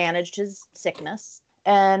he managed his sickness.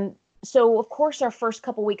 And so, of course, our first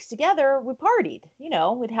couple weeks together, we partied.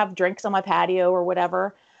 We'd have drinks on my patio or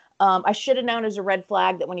whatever. I should have known as a red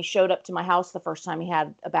flag that when he showed up to my house the first time, he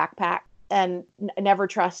had a backpack. And never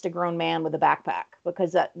trust a grown man with a backpack,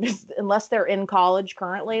 because that, unless they're in college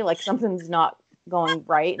currently, like something's not going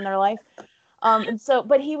right in their life.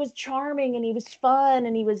 But he was charming, and he was fun,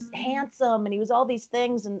 and he was handsome, and he was all these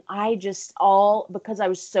things. And because I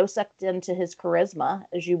was so sucked into his charisma,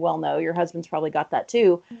 as you well know, your husband's probably got that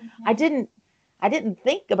too. Mm-hmm. I didn't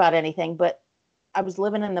think about anything, but I was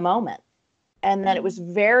living in the moment. And then it was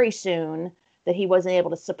very soon that he wasn't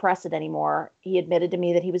able to suppress it anymore. He admitted to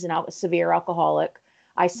me that he was a severe alcoholic.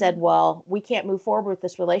 I said, well, we can't move forward with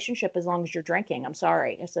this relationship as long as you're drinking. I'm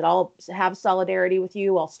sorry. I said, I'll have solidarity with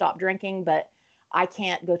you. I'll stop drinking, but I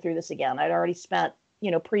can't go through this again. I'd already spent,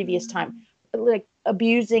 previous time, like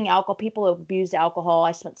abusing alcohol. People who abused alcohol.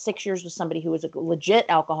 I spent 6 years with somebody who was a legit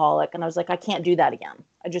alcoholic. And I was like, I can't do that again.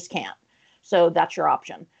 I just can't. So that's your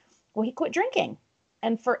option. Well, he quit drinking.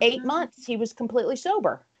 And for 8 months, he was completely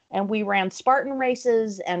sober. And we ran Spartan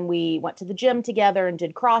races, and we went to the gym together and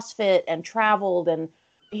did CrossFit and traveled. And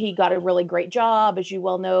he got a really great job. As you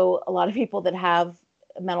well know, a lot of people that have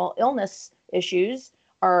mental illness issues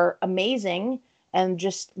are amazing. And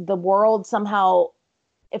just the world somehow,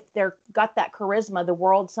 if they're got that charisma, the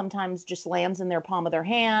world sometimes just lands in their palm of their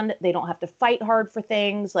hand. They don't have to fight hard for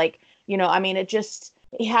things.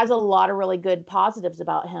 He has a lot of really good positives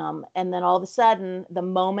about him. And then all of a sudden, the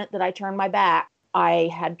moment that I turned my back, I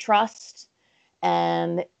had trust,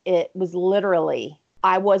 and it was literally,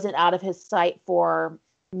 I wasn't out of his sight for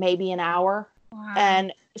maybe an hour. Wow.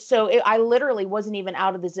 And so I literally wasn't even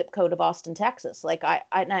out of the zip code of Austin, Texas. Like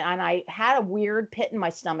I had a weird pit in my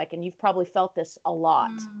stomach, and you've probably felt this a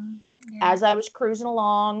lot. Yeah. As I was cruising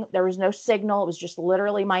along, there was no signal. It was just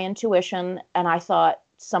literally my intuition. And I thought,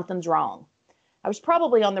 something's wrong. I was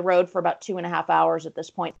probably on the road for about 2.5 hours at this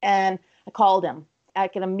point, and I called him. I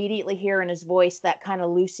could immediately hear in his voice that kind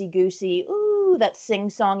of loosey-goosey, ooh, that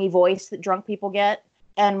sing-songy voice that drunk people get.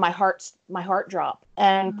 And my heart dropped.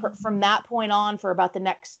 And from that point on, for about the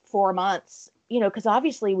next 4 months, because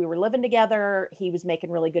obviously we were living together. He was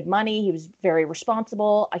making really good money. He was very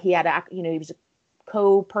responsible. He was a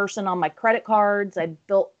co-person on my credit cards. I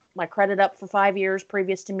built my credit up for 5 years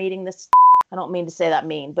previous to meeting this. I don't mean to say that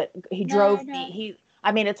mean, but he drove me.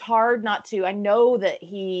 It's hard not to. I know that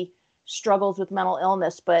he struggles with mental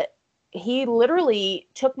illness, but he literally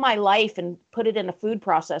took my life and put it in a food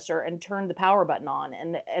processor and turned the power button on.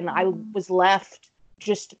 And I was left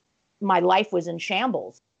just my life was in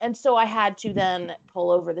shambles. And so I had to then pull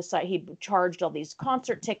over the side. He charged all these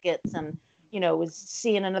concert tickets and, was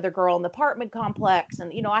seeing another girl in the apartment complex.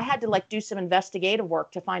 And, I had to like do some investigative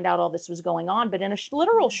work to find out all this was going on. But in a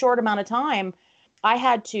literal short amount of time, I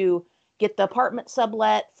had to get the apartment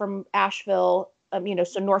sublet from Asheville,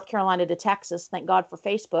 so North Carolina to Texas. Thank God for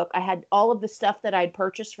Facebook. I had all of the stuff that I'd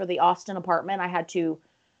purchased for the Austin apartment. I had to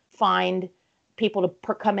find people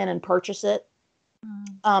to come in and purchase it.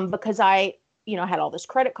 Because I, had all this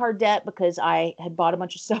credit card debt because I had bought a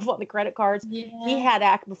bunch of stuff on the credit cards. Yeah. He had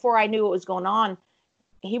before I knew what was going on.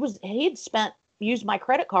 He had used my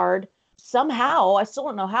credit card somehow. I still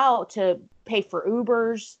don't know how to pay for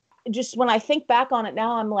Ubers. Just when I think back on it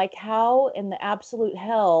now, I'm like, how in the absolute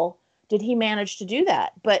hell did he manage to do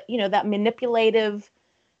that? But, that manipulative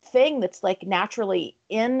thing that's like naturally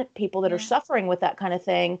in people that are suffering with that kind of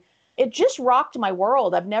thing, it just rocked my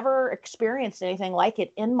world. I've never experienced anything like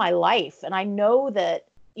it in my life. And I know that,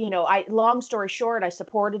 long story short, I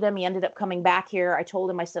supported him. He ended up coming back here. I told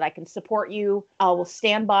him, I said, I can support you. I will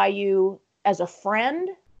stand by you as a friend.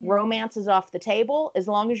 Romance is off the table. As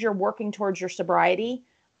long as you're working towards your sobriety,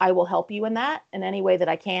 I will help you in that in any way that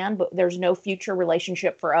I can. But there's no future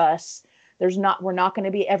relationship for us. We're not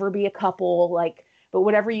going to ever be a couple. But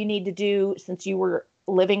whatever you need to do, since you were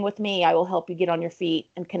living with me, I will help you get on your feet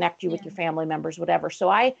and connect you with your family members, whatever. So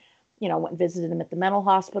I, went and visited him at the mental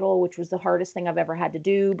hospital, which was the hardest thing I've ever had to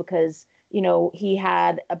do because, he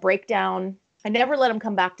had a breakdown. I never let him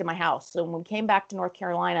come back to my house. So when we came back to North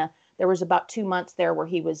Carolina, there was about 2 months there where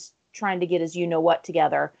he was trying to get his what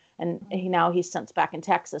together. And now he's since back in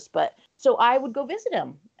Texas. But so I would go visit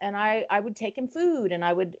him and I would take him food and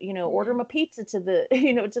I would, order him a pizza to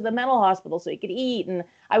the, to the mental hospital so he could eat. And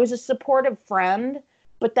I was a supportive friend,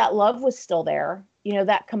 but that love was still there.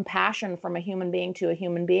 That compassion from a human being to a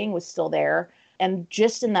human being was still there. And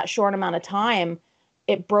just in that short amount of time,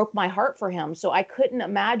 it broke my heart for him. So I couldn't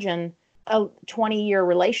imagine a 20-year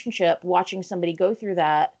relationship watching somebody go through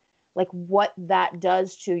that, like what that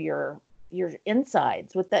does to your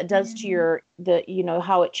insides, what that does to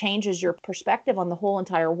how it changes your perspective on the whole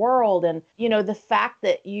entire world. And, the fact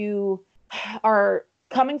that you are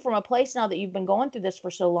coming from a place now that you've been going through this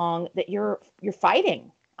for so long that you're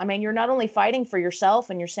fighting. I mean, you're not only fighting for yourself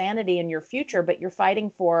and your sanity and your future, but you're fighting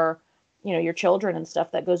for, your children and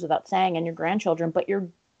stuff, that goes without saying, and your grandchildren, but you're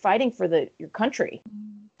fighting for your country.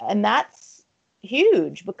 And that's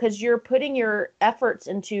huge because you're putting your efforts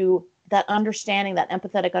into that understanding, that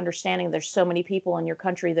empathetic understanding. There's so many people in your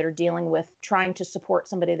country that are dealing with trying to support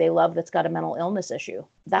somebody they love that's got a mental illness issue.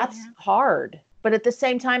 That's hard. But at the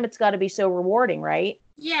same time, it's got to be so rewarding, right?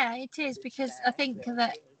 Yeah, it is, because I think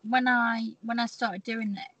that when I started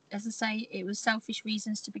doing it, as I say, it was selfish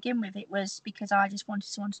reasons to begin with. It was because I just wanted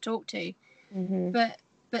someone to talk to. Mm-hmm.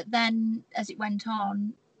 But then as it went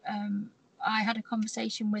on, I had a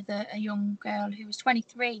conversation with a young girl who was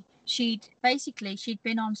 23. She'd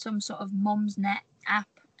been on some sort of Mumsnet app,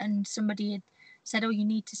 and somebody had said, "Oh, you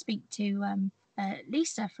need to speak to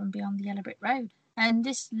Lisa from Beyond the Yellow Brick Road." And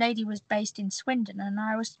this lady was based in Swindon, and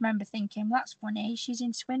I always remember thinking, "That's funny. She's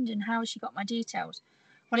in Swindon. How has she got my details?"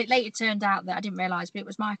 Well, it later turned out that I didn't realise, but it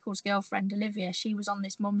was Michael's girlfriend, Olivia. She was on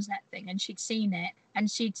this Mumsnet thing and she'd seen it and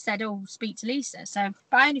she'd said, "Oh, speak to Lisa." So,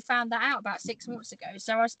 but I only found that out about 6 months ago.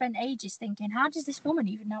 So I spent ages thinking, how does this woman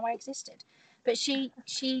even know I existed? But she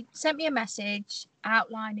sent me a message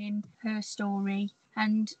outlining her story,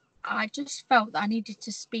 and I just felt that I needed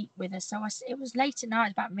to speak with her. So it was late at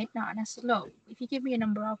night, about midnight, and I said, "Look, if you give me a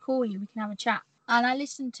number, I'll call you. We can have a chat." And I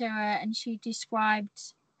listened to her, and she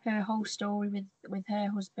described her whole story with her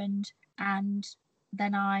husband. And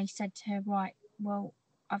then I said to her, "Right, well,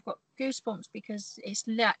 I've got goosebumps because it's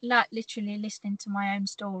literally listening to my own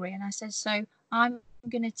story." And I said, "So I'm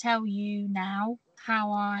going to tell you now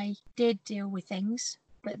how I did deal with things,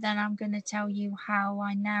 but then I'm going to tell you how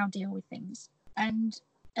I now deal with things." And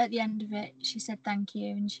at the end of it, she said thank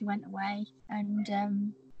you, and she went away. And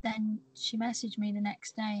then she messaged me the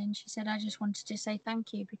next day and she said, "I just wanted to say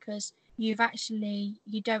thank you because you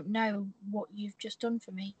don't know what you've just done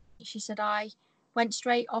for me." She said, "I went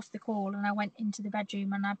straight off the call and I went into the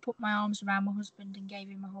bedroom and I put my arms around my husband and gave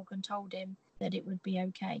him a hug and told him that it would be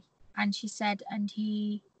okay." And she said, and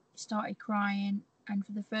he started crying, and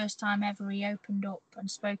for the first time ever, he opened up and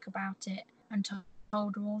spoke about it and told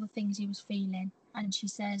her all the things he was feeling. And she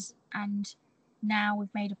says, "And now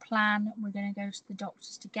we've made a plan. We're going to go to the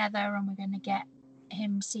doctors together and we're going to get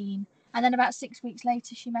him seen." And then about 6 weeks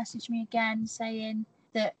later, she messaged me again saying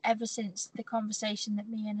that ever since the conversation that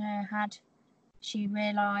me and her had, she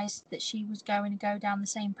realised that she was going to go down the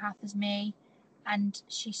same path as me, and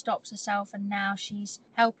she stops herself, and now she's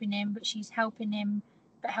helping him, but she's helping him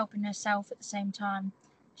but helping herself at the same time.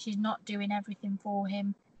 She's not doing everything for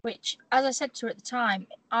him, which, as I said to her at the time,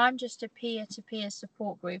 I'm just a peer-to-peer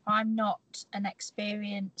support group. I'm not an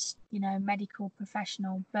experienced, medical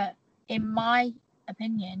professional, but in my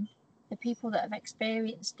opinion, the people that have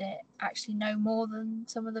experienced it actually know more than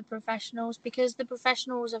some of the professionals, because the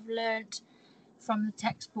professionals have learnt from the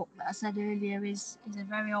textbook that I said earlier is a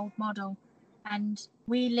very old model, and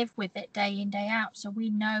we live with it day in, day out. So we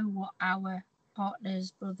know what our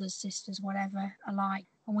partners, brothers, sisters, whatever are like,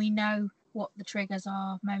 and we know what the triggers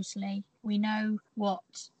are mostly. We know what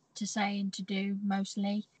to say and to do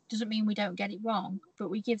mostly. Doesn't mean we don't get it wrong, but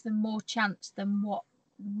we give them more chance than what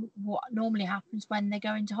normally happens when they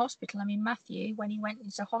go into hospital. I mean, Matthew, when he went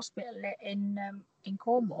into hospital in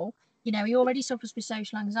Cornwall, he already suffers with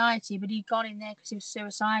social anxiety, but he got in there because he was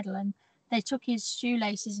suicidal, and they took his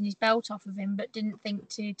shoelaces and his belt off of him, but didn't think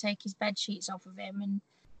to take his bed sheets off of him and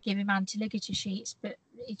give him anti-ligature sheets. But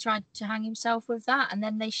he tried to hang himself with that, and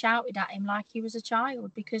then they shouted at him like he was a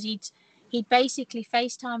child, because he'd basically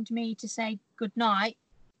FaceTimed me to say good night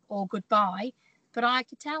or goodbye, but I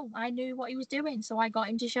could tell, I knew what he was doing, so I got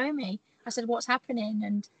him to show me. I said, what's happening?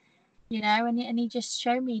 And and he just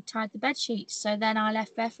showed me, tied the bed sheets. So then I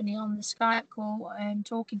left Bethany on the Skype call and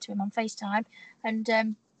talking to him on FaceTime, and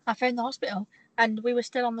I phoned the hospital, and we were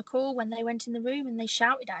still on the call when they went in the room, and they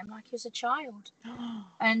shouted at him like he was a child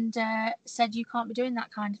and said, you can't be doing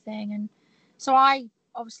that kind of thing. And so I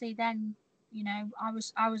obviously then,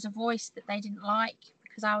 I was a voice that they didn't like,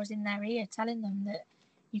 because I was in their ear telling them that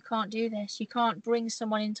you can't do this. You can't bring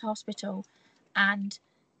someone into hospital and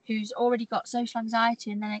who's already got social anxiety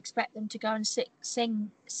and then expect them to go and sit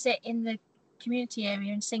in the community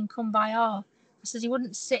area and sing Kumbaya. I said he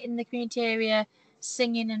wouldn't sit in the community area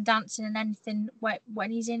singing and dancing and anything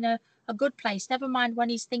when he's in a good place, never mind when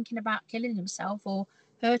he's thinking about killing himself or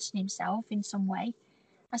hurting himself in some way.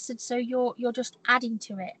 I said, so you're just adding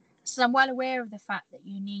to it. I said, I'm well aware of the fact that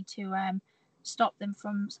you need to stop them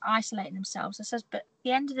from isolating themselves. I said, but at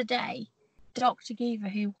the end of the day, Dr. Giva,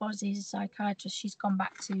 who was his psychiatrist, she's gone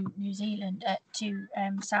back to New Zealand, to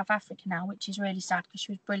South Africa now, which is really sad because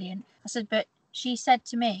she was brilliant. I said, but she said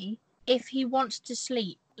to me, if he wants to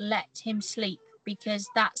sleep, let him sleep, because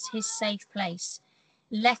that's his safe place.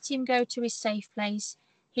 Let him go to his safe place.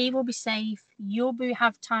 He will be safe. You'll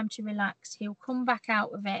have time to relax. He'll come back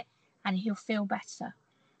out of it and he'll feel better.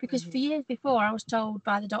 Because for years before, I was told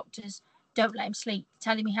by the doctors, don't let him sleep.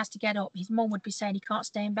 Tell him he has to get up. His mum would be saying he can't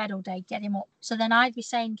stay in bed all day. Get him up. So then I'd be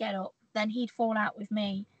saying get up. Then he'd fall out with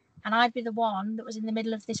me. And I'd be the one that was in the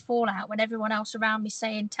middle of this fallout when everyone else around me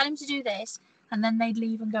saying, tell him to do this. And then they'd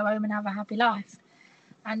leave and go home and have a happy life.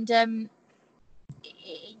 And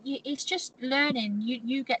it's just learning.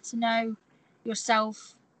 You get to know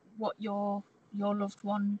yourself, what your loved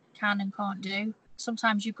one can and can't do.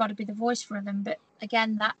 Sometimes you've got to be the voice for them. But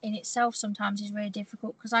again, that in itself sometimes is really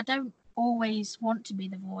difficult, because I don't always want to be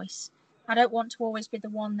the voice. I don't want to always be the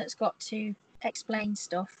one that's got to explain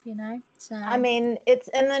stuff, So I mean,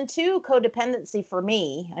 and then too, codependency for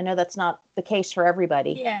me, I know that's not the case for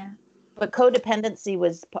everybody. Yeah. But codependency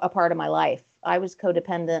was a part of my life. I was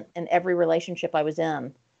codependent in every relationship I was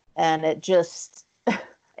in. And it just,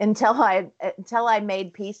 until I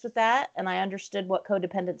made peace with that and I understood what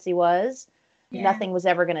codependency was, nothing was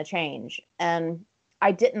ever going to change. And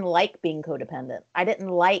I didn't like being codependent. I didn't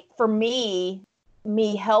like, for me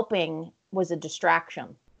helping was a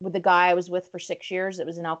distraction. With the guy I was with for 6 years, it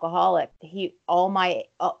was an alcoholic.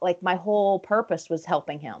 My whole purpose was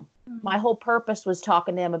helping him. My whole purpose was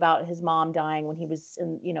talking to him about his mom dying when he was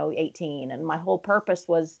 18. And my whole purpose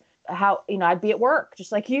was how, I'd be at work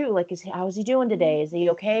just like you, like, how is he doing today? Is he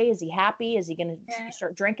okay? Is he happy? Is he going to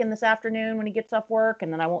start drinking this afternoon when he gets off work?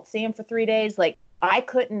 And then I won't see him for 3 days. Like, I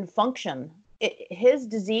couldn't function. His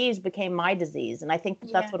disease became my disease. And I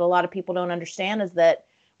think that's what a lot of people don't understand, is that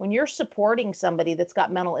when you're supporting somebody that's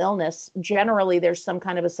got mental illness, generally there's some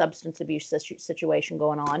kind of a substance abuse situation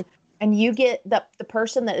going on. And you get the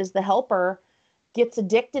person that is the helper gets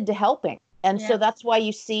addicted to helping. And so that's why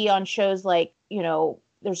you see on shows like,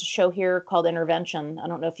 there's a show here called Intervention. I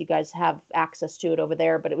don't know if you guys have access to it over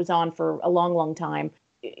there, but it was on for a long, long time.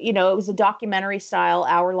 It was a documentary style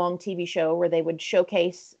hour-long TV show where they would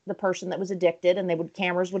showcase the person that was addicted, and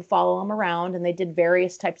cameras would follow them around, and they did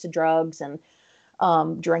various types of drugs and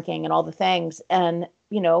drinking and all the things. And,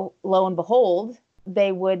 lo and behold,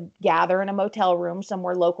 they would gather in a motel room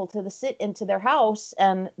somewhere local to into their house,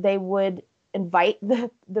 and they would invite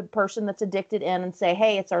the person that's addicted in and say,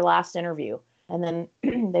 hey, it's our last interview. And then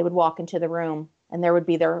they would walk into the room, and there would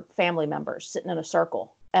be their family members sitting in a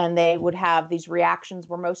circle. and they would have these reactions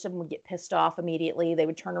where most of them would get pissed off immediately. They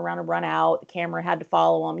would turn around and run out. The camera had to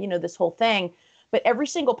follow them, this whole thing. But every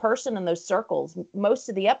single person in those circles, most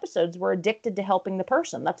of the episodes were addicted to helping the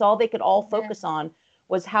person. That's all they could all focus on,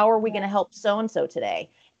 was how are we going to help so-and-so today?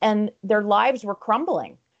 And their lives were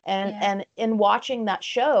crumbling. And in watching that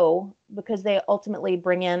show, because they ultimately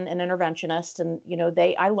bring in an interventionist, and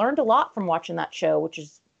I learned a lot from watching that show, which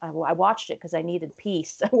is I watched it because I needed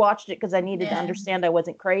peace. I watched it because I needed to understand I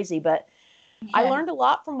wasn't crazy. But I learned a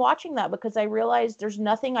lot from watching that, because I realized there's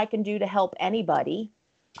nothing I can do to help anybody.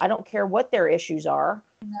 I don't care what their issues are.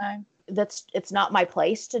 No. It's not my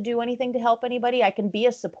place to do anything to help anybody. I can be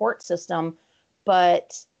a support system,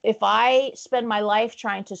 but if I spend my life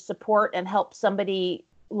trying to support and help somebody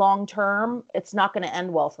long term, it's not going to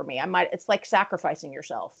end well for me. It's like sacrificing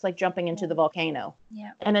yourself. It's like jumping into the volcano.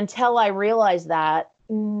 Yeah. And until I realized that,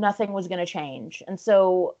 nothing was going to change. And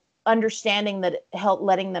so understanding that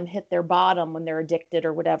letting them hit their bottom when they're addicted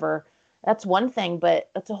or whatever, that's one thing,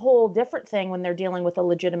 but it's a whole different thing when they're dealing with a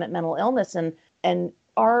legitimate mental illness. And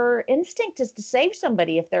our instinct is to save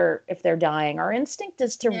somebody if they're dying. Our instinct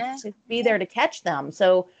is to be there to catch them.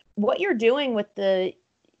 So what you're doing with the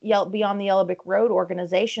Beyond the Yellow Brick Road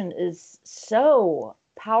organization is so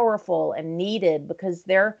powerful and needed, because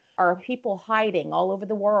there are people hiding all over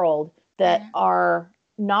the world that are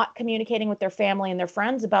not communicating with their family and their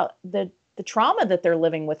friends about the trauma that they're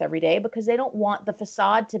living with every day, because they don't want the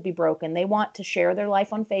facade to be broken. They want to share their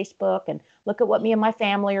life on Facebook and look at what me and my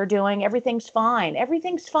family are doing. Everything's fine.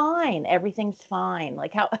 Everything's fine. Everything's fine.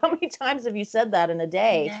 Like how many times have you said that in a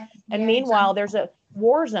day? And meanwhile, there's a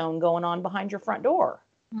war zone going on behind your front door.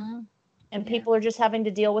 And people are just having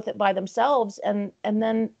to deal with it by themselves. And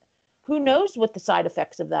then who knows what the side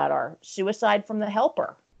effects of that are? Suicide from the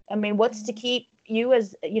helper. I mean, what's to keep you,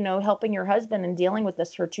 as helping your husband and dealing with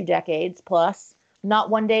this for 2 decades plus, not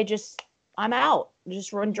one day just, I'm out,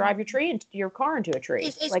 just drive your car into a tree.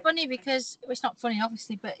 It's funny because it's not funny,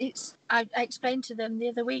 obviously, but I explained to them the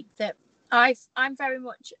other week that I'm very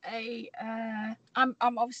much I'm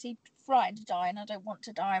obviously frightened to die, and I don't want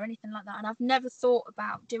to die or anything like that. And I've never thought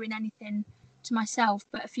about doing anything to myself.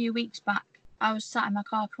 But a few weeks back, I was sat in my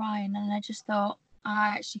car crying, and I just thought, I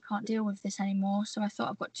actually can't deal with this anymore. So I thought,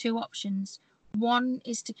 I've got 2 options. One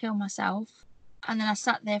is to kill myself. And then I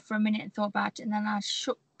sat there for a minute and thought about it. And then I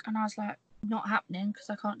shook and I was like, not happening, because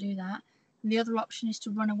I can't do that. And the other option is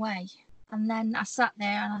to run away. And then I sat there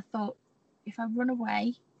and I thought, if I run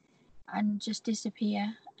away and just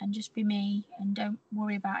disappear and just be me and don't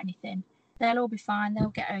worry about anything, they'll all be fine. They'll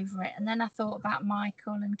get over it. And then I thought about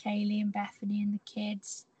Michael and Kaylee and Bethany and the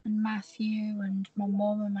kids and Matthew and my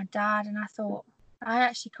mum and my dad. And I thought, I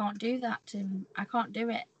actually can't do that I can't do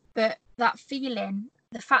it. But that feeling,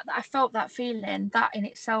 the fact that I felt that feeling, that in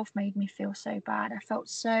itself made me feel so bad. I felt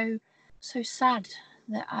so sad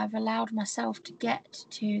that I've allowed myself to get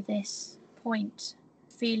to this point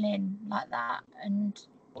feeling like that. And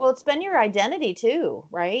well, it's been your identity too,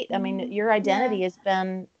 right? I mean, your identity has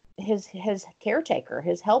been his caretaker,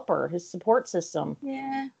 his helper, his support system.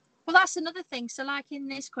 Yeah. Well, that's another thing. So like in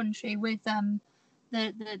this country with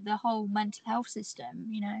the whole mental health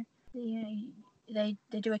system, they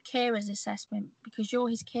do a carer's assessment because you're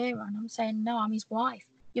his carer. And I'm saying, no, I'm his wife.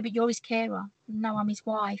 Yeah, but you're his carer. No, I'm his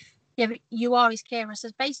wife. Yeah, but you are his carer. So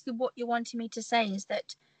basically what you're wanting me to say is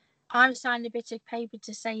that I'm signing a bit of paper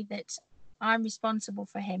to say that I'm responsible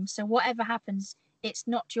for him. So whatever happens, it's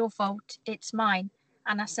not your fault. It's mine.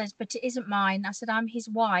 And I said, but it isn't mine. I said, I'm his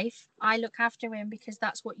wife. I look after him because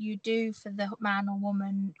that's what you do for the man or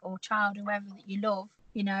woman or child, whoever that you love.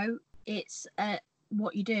 It's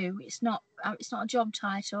what you do. It's not a job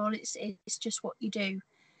title. It's just what you do.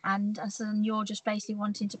 And I said, and you're just basically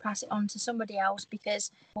wanting to pass it on to somebody else because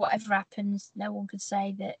whatever happens, no one could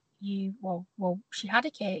say that he had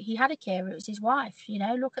a carer. It was his wife.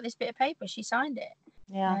 Look at this bit of paper. She signed it.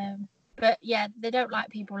 Yeah. But yeah, they don't like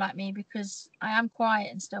people like me because I am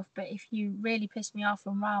quiet and stuff. But if you really piss me off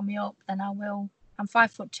and rile me up, then I will. I'm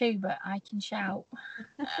 5'2", but I can shout.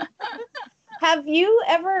 Have you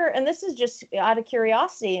ever, and this is just out of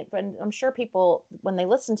curiosity, but I'm sure people, when they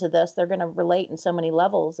listen to this, they're going to relate in so many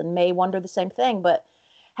levels and may wonder the same thing, but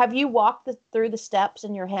have you walked through the steps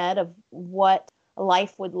in your head of what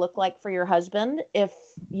life would look like for your husband if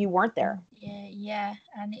you weren't there? Yeah,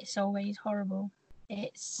 and it's always horrible.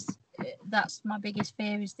 That's my biggest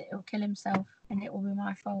fear, is that he'll kill himself and it will be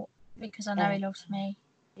my fault because I know he loves me.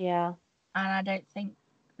 Yeah. And I don't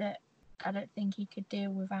think he could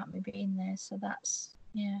deal without me being there. So that's,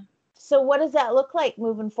 yeah. So what does that look like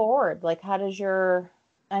moving forward? Like, how does your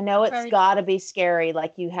I know it's Very, got to be scary.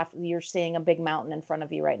 Like you're seeing a big mountain in front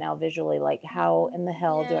of you right now visually. Like, how in the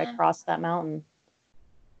hell do I yeah, cross that mountain?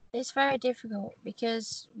 it's very difficult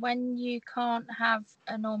because when you can't have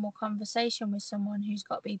a normal conversation with someone who's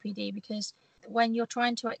got BPD, because when you're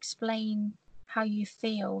trying to explain how you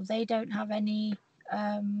feel, they don't have any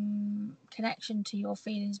connection to your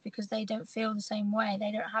feelings because they don't feel the same way.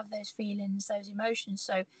 They don't have those feelings, those emotions,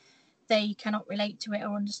 so they cannot relate to it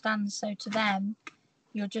or understand. So to them,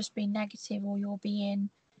 you're just being negative or you're being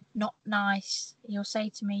not nice. You'll say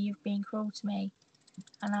to me, "You've been cruel to me."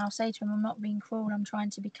 And I'll say to him, "I'm not being cruel, I'm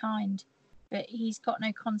trying to be kind." But he's got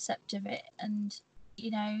no concept of it. And,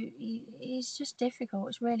 he's just difficult.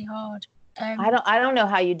 It's really hard. I don't know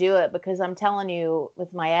how you do it, because I'm telling you,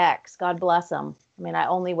 with my ex, God bless him. I mean, I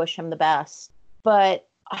only wish him the best. But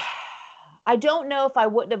I don't know if I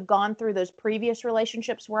wouldn't have gone through those previous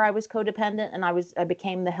relationships where I was codependent and I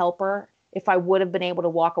became the helper, if I would have been able to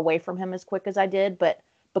walk away from him as quick as I did. But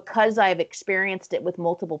because I've experienced it with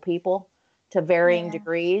multiple people to varying Yeah,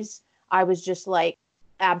 degrees, I was just like,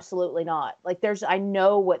 absolutely not. Like, I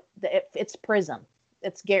know it's prison.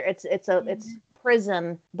 It's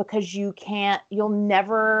prison, because you'll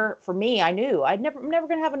never, for me, I knew I'm never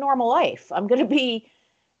going to have a normal life. I'm going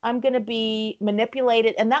to be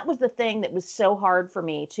manipulated. And that was the thing that was so hard for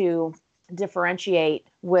me to differentiate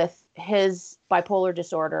with his bipolar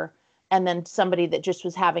disorder, and then somebody that just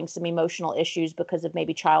was having some emotional issues because of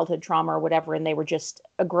maybe childhood trauma or whatever, and they were just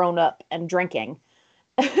a grown up and drinking.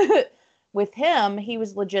 With him, he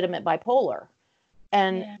was legitimate bipolar.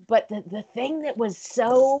 yeah, But the thing that was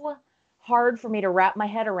so hard for me to wrap my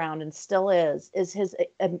head around, and still is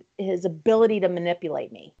his ability to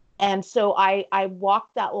manipulate me. And so I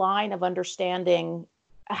walked that line of understanding,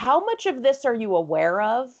 how much of this are you aware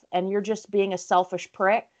of and you're just being a selfish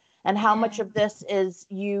prick, and how much yeah, of this is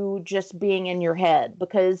you just being in your head.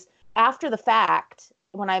 Because after the fact,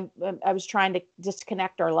 when I was trying to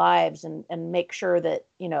disconnect our lives and make sure that,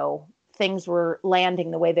 things were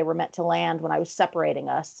landing the way they were meant to land when I was separating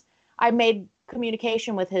us, I made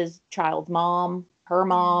communication with his child's mom, her yeah,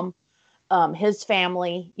 mom, his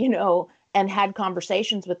family, and had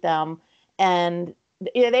conversations with them. And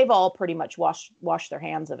they've all pretty much washed their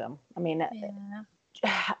hands of him. I mean,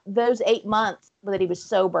 yeah, those 8 months that he was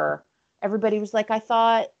sober, everybody was like, "I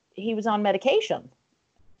thought he was on medication."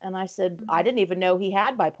 And I said, "I didn't even know he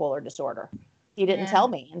had bipolar disorder. He didn't yeah, tell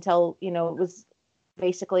me until, it was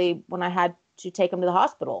basically when I had to take him to the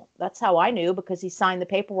hospital. That's how I knew, because he signed the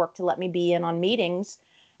paperwork to let me be in on meetings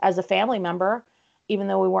as a family member, even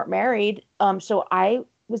though we weren't married. So I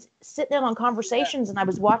was sitting in on conversations, and I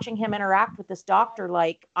was watching him interact with this doctor.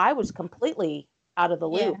 Like, I was completely out of the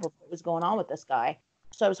yeah. loop of what was going on with this guy.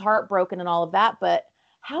 So I was heartbroken and all of that. But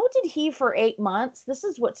how did he, for 8 months, this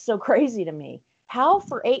is what's so crazy to me, how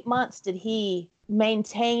for 8 months did he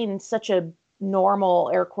maintain such a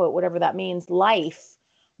normal, air quote, whatever that means, life,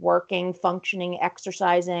 working, functioning,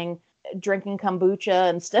 exercising, drinking kombucha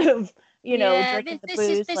instead of, Yeah, drinking the this is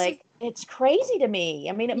booze? this is Like, it's crazy to me.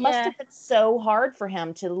 I mean, it must yeah, have been so hard for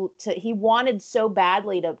him he wanted so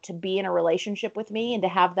badly to be in a relationship with me and to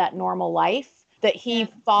have that normal life, that he yeah,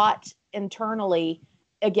 fought internally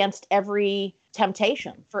against every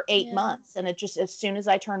temptation for eight yeah, months. And it just, as soon as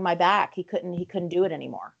I turned my back, he couldn't do it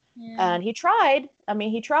anymore. yeah. And he tried. I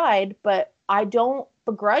mean, he tried, but I don't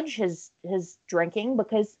begrudge his drinking,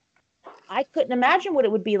 because I couldn't imagine what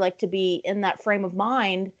it would be like to be in that frame of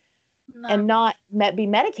mind No. and not be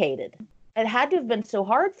medicated. It had to have been so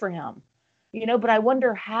hard for him, but I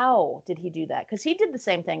wonder, how did he do that? Because he did the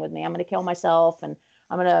same thing with me. I'm going to kill myself, and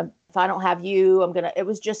if I don't have you, it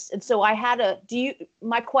was just, and so I had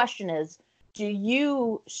my question is, do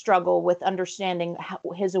you struggle with understanding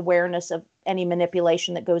his awareness of any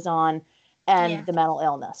manipulation that goes on, and Yeah, the mental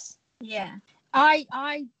illness? yeah.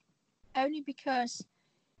 I only because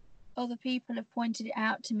other people have pointed it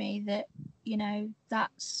out to me that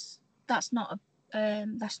that's not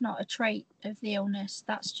a trait of the illness.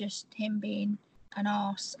 That's just him being an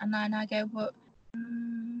arse. And then I go, but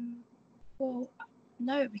well,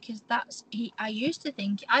 no, because that's he. I used to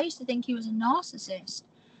think he was a narcissist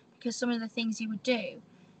because some of the things he would do,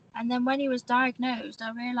 and then when he was diagnosed,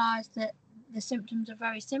 I realised that the symptoms are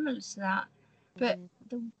very similar to that. But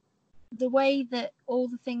Mm-hmm. the way that all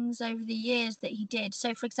the things over the years that he did.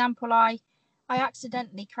 So, for example, I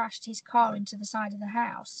accidentally crashed his car into the side of the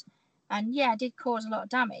house, and yeah, it did cause a lot of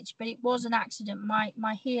damage, but it was an accident.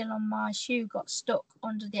 My heel on my shoe got stuck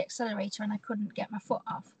under the accelerator, and I couldn't get my foot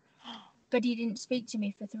off. But he didn't speak to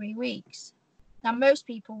me for 3 weeks. Now, most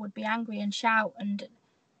people would be angry and shout,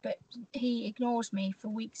 but he ignores me for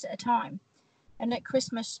weeks at a time. And at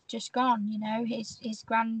Christmas just gone, you know, his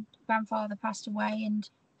grandfather passed away, and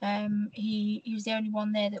he was the only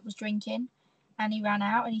one there that was drinking, and he ran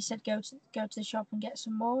out and he said go to the shop and get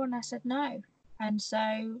some more, and I said no. And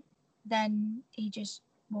so then he just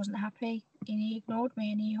wasn't happy, and he ignored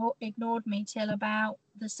me, and he ignored me till about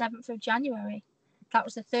the 7th of January. That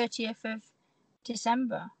was the 30th of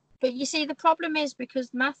December. But you see, the problem is,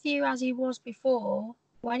 because Matthew, as he was before,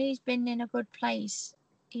 when he's been in a good place,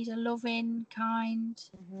 he's a loving, kind,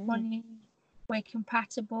 funny, we're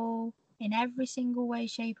compatible in every single way,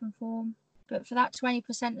 shape and form. But for that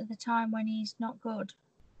 20% of the time when he's not good,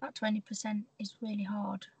 that 20% is really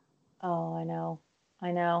hard. Oh, I know.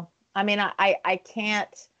 I mean, I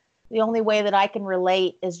can't, the only way that I can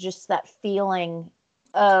relate is just that feeling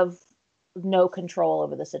of no control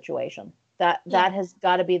over the situation. That has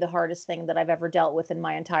got to be the hardest thing that I've ever dealt with in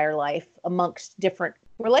my entire life, amongst different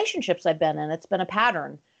relationships I've been in. It's been a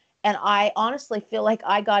pattern. And I honestly feel like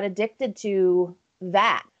I got addicted to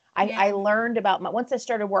that. I learned about once I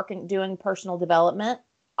started doing personal development,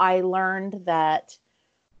 I learned the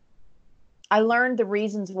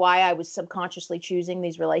reasons why I was subconsciously choosing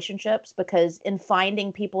these relationships, because in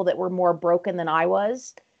finding people that were more broken than I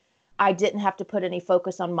was, I didn't have to put any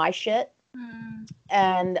focus on my shit.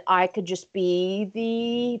 And I could just be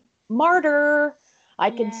the martyr.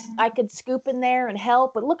 I could scoop in there and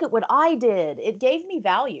help, but look at what I did. It gave me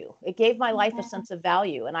value. It gave my life a sense of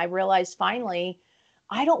value. And I realized finally,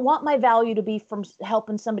 I don't want my value to be from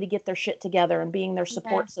helping somebody get their shit together and being their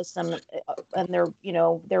support system and their, you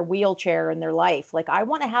know, their wheelchair in their life. Like, I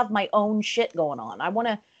want to have my own shit going on. I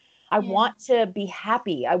want to be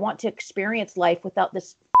happy. I want to experience life without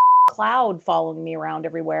this cloud following me around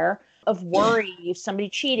everywhere of worry. If somebody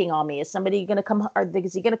cheating on me, is somebody going to come, or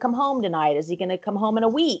is he going to come home tonight? Is he going to come home in a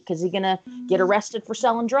week? Is he going to get arrested for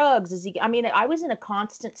selling drugs? I mean, I was in a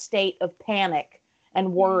constant state of panic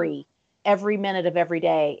and worry every minute of every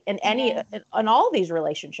day in on all these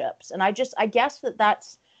relationships. And I just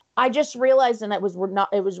realized, and it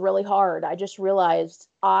was really hard. I just realized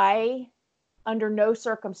under no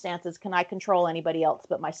circumstances can I control anybody else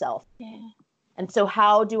but myself. And so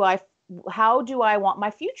how do I want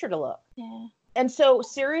my future to look? And so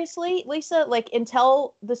seriously, Lisa, like,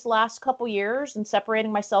 until this last couple years and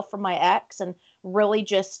separating myself from my ex and really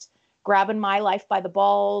just grabbing my life by the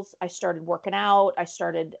balls, I started working out. I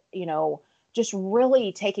started, you know, just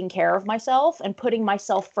really taking care of myself and putting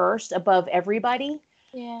myself first above everybody.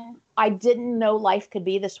 I didn't know life could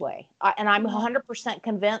be this way. And I'm 100%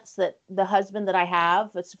 convinced that the husband that I have,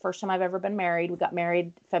 it's the first time I've ever been married. We got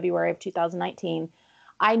married February of 2019.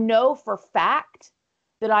 I know for fact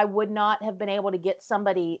that I would not have been able to get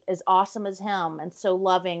somebody as awesome as him and so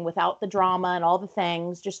loving without the drama and all the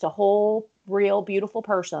things, just a whole, real, beautiful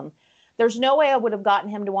person. There's no way I would have gotten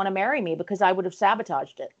him to want to marry me, because I would have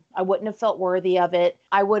sabotaged it. I wouldn't have felt worthy of it.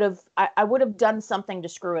 I would have done something to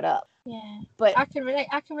screw it up. But I can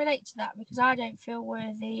relate to that, because I don't feel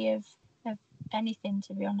worthy of anything,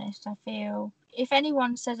 to be honest. I feel if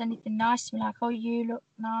anyone says anything nice to me, like, oh, you look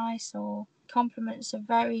nice, or compliments are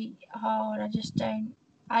very hard, I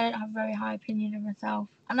don't have a very high opinion of myself.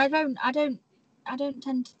 And I don't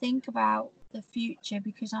tend to think about the future,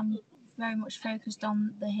 because I'm very much focused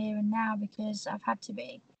on the here and now, because I've had to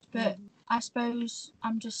be. But I suppose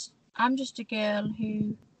I'm just a girl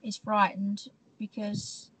who is frightened,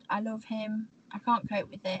 because I love him. I can't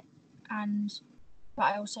cope with it. But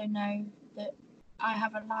I also know that I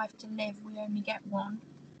have a life to live. We only get one.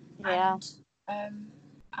 And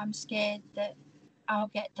I'm scared that I'll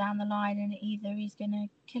get down the line and either he's going to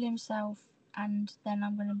kill himself, and then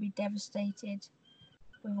I'm going to be devastated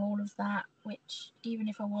with all of that, which even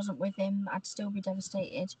if I wasn't with him, I'd still be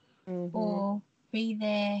devastated. Or be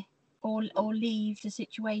there, or leave the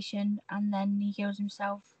situation and then he kills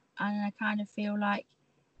himself. And I kind of feel like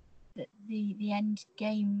that the end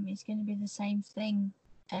game is going to be the same thing,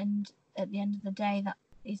 and at the end of the day, that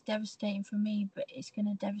is devastating for me, but it's going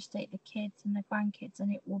to devastate the kids and the grandkids,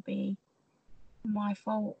 and it will be my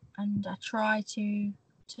fault. And I try to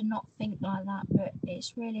not think like that, but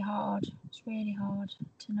it's really hard. It's really hard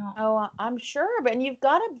to not. Oh, I'm sure. But you've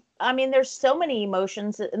got to, I mean, there's so many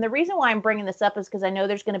emotions. And the reason why I'm bringing this up is because I know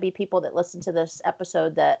there's going to be people that listen to this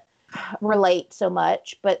episode that relate so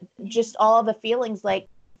much, but just all the feelings, like,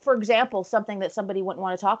 for example, something that somebody wouldn't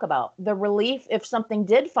want to talk about, the relief if something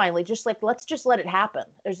did finally, just like, let's just let it happen.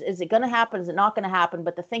 Is it going to happen? Is it not going to happen?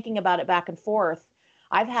 But the thinking about it back and forth,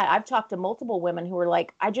 I've talked to multiple women who were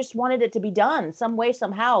like, I just wanted it to be done some way,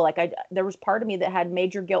 somehow. Like, there was part of me that had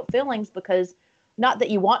major guilt feelings because Not that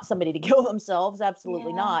you want somebody to kill themselves,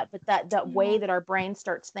 absolutely Yeah. not, but that way that our brain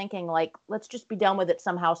starts thinking like, let's just be done with it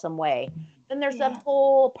somehow, some way. Then there's that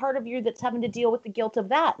whole part of you that's having to deal with the guilt of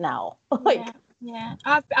that now. Yeah.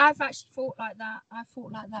 I've actually thought like that. I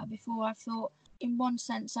thought like that before. I thought, in one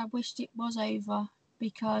sense, I wished it was over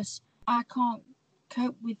because I can't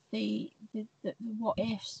cope with the what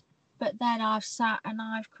ifs. But then I've sat and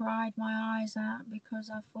I've cried my eyes out because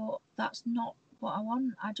I thought that's not what I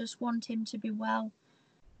want. I just want him to be well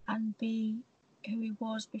and be who he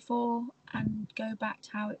was before and go back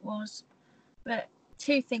to how it was. But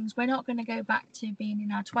two things, we're not going to go back to being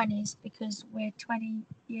in our 20s because we're 20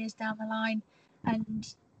 years down the line.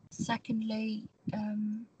 And secondly,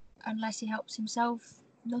 unless he helps himself,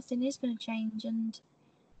 nothing is going to change. And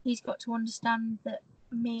he's got to understand that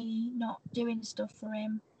me not doing stuff for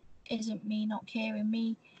him isn't me not caring.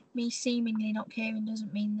 Me seemingly not caring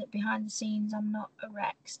doesn't mean that behind the scenes I'm not a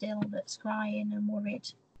wreck still that's crying and worried.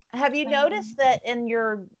 Have you noticed that in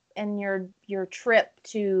your trip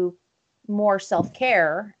to more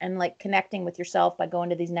self-care and like connecting with yourself by going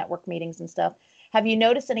to these network meetings and stuff, have you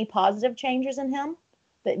noticed any positive changes in him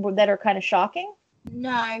that are kind of shocking?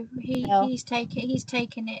 No, he's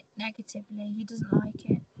taken it negatively. He doesn't like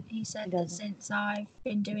it. He said that since I've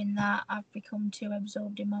been doing that, I've become too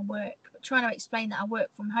absorbed in my work. But trying to explain that I work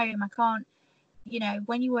from home, I can't,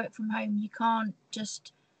 when you work from home, you can't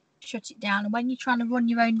just shut it down. And when you're trying to run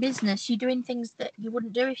your own business, you're doing things that you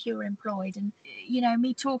wouldn't do if you were employed. And,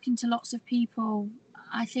 me talking to lots of people,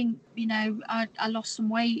 I think, I lost some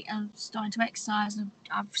weight. I'm starting to exercise. And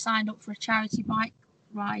I've signed up for a charity bike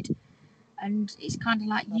ride. And it's kind of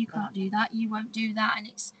like, you can't do that, you won't do that.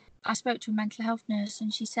 And I spoke to a mental health nurse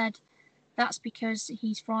and she said, that's because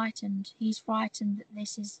he's frightened that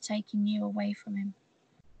this is taking you away from him.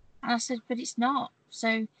 And I said, but it's not.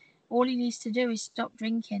 So all he needs to do is stop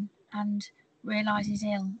drinking and realise he's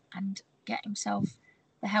ill and get himself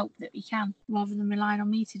the help that he can, rather than relying on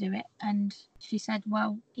me to do it. And she said,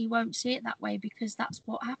 well, he won't see it that way because that's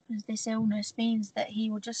what happens. This illness means that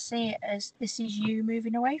he will just see it as this is you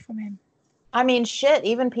moving away from him. I mean, shit,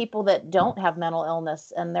 even people that don't have mental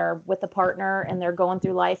illness and they're with a partner and they're going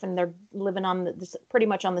through life and they're living on this pretty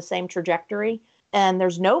much on the same trajectory and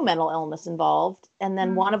there's no mental illness involved. And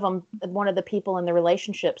then one of the people in the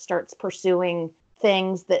relationship starts pursuing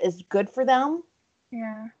things that is good for them.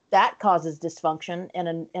 Yeah. That causes dysfunction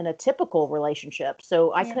in a typical relationship.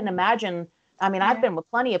 So I couldn't imagine. I mean, I've been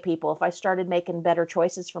with plenty of people. If I started making better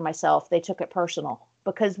choices for myself, they took it personal,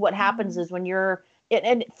 because what happens is when you're,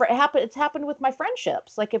 it's happened with my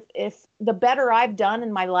friendships. Like if the better I've done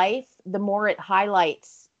in my life, the more it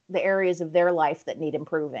highlights the areas of their life that need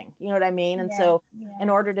improving. You know what I mean? And so in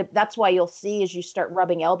order to, that's why you'll see as you start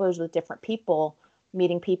rubbing elbows with different people,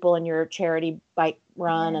 meeting people in your charity bike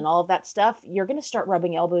run and all of that stuff, you're going to start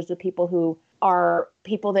rubbing elbows with people who are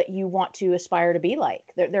people that you want to aspire to be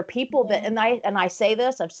like. They're people that, and I say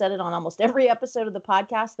this, I've said it on almost every episode of the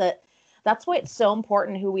podcast, that's why it's so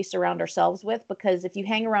important who we surround ourselves with, because if you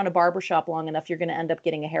hang around a barbershop long enough, you're going to end up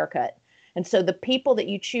getting a haircut. And so the people that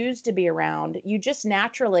you choose to be around, you just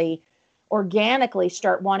naturally, organically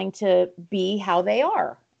start wanting to be how they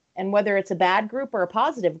are. And whether it's a bad group or a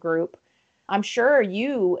positive group, I'm sure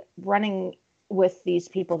you running with these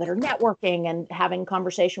people that are networking and having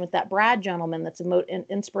conversation with that Brad gentleman that's an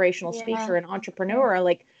inspirational speaker and entrepreneur,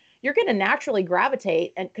 like you're going to naturally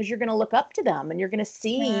gravitate, and because you're going to look up to them and you're going to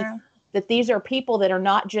see that these are people that are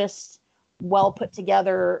not just well put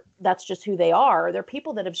together. That's just who they are. They're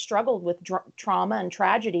people that have struggled with trauma and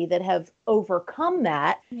tragedy, that have overcome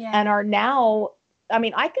that and are now, I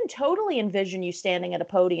mean, I can totally envision you standing at a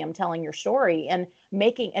podium telling your story and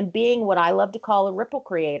making and being what I love to call a ripple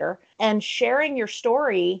creator, and sharing your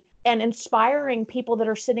story and inspiring people that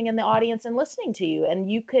are sitting in the audience and listening to you.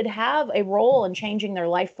 And you could have a role in changing their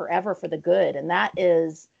life forever for the good. And that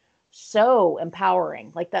is so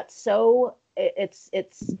empowering. Like that's so,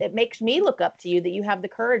 it makes me look up to you that you have the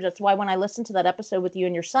courage. That's why when I listened to that episode with you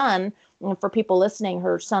and your son, and for people listening,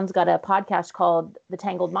 her son's got a podcast called the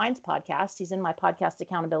Tangled Minds podcast. He's in my podcast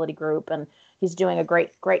accountability group and he's doing a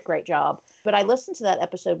great job. But I listened to that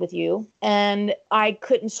episode with you and I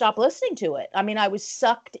couldn't stop listening to it. I mean, I was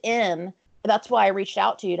sucked in. That's why I reached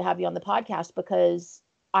out to you to have you on the podcast, because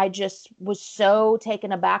I just was so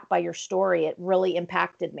taken aback by your story. It really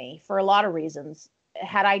impacted me for a lot of reasons.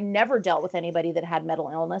 Had I never dealt with anybody that had mental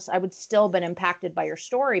illness, I would still been impacted by your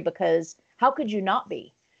story, because how could you not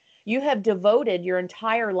be? You have devoted your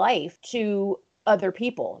entire life to other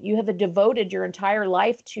people. You have devoted your entire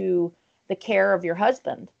life to the care of your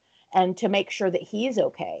husband. and to make sure that he's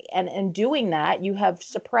okay. And in doing that, you have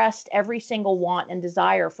suppressed every single want and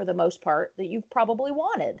desire for the most part that you've probably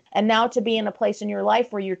wanted. And now to be in a place in your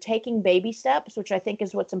life where you're taking baby steps, which I think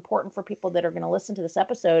is what's important for people that are going to listen to this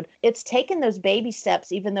episode, it's taking those baby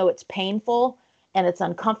steps, even though it's painful and it's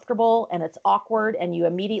uncomfortable and it's awkward and you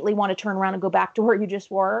immediately want to turn around and go back to where you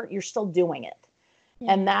just were, you're still doing it.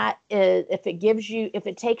 Yeah. And that is, if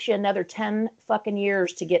it takes you another 10 fucking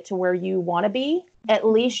years to get to where you want to be, at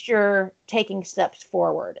least you're taking steps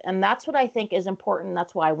forward. And that's what I think is important.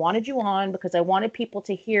 That's why I wanted you on, because I wanted people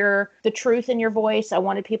to hear the truth in your voice. I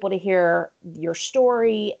wanted people to hear your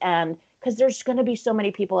story, and because there's going to be so many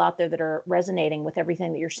people out there that are resonating with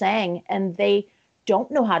everything that you're saying, and they don't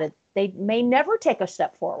know how to, they may never take a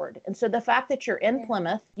step forward. And so the fact that you're in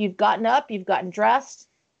Plymouth, you've gotten up, you've gotten dressed.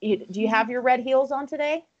 Do you have your red heels on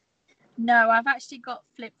today? No, I've actually got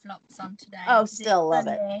flip-flops on today. Oh, still love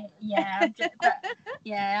it. Yeah, I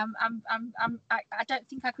don't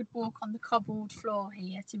think I could walk on the cobbled floor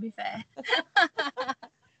here, to be fair.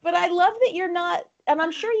 But I love that you're not, and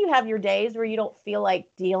I'm sure you have your days where you don't feel like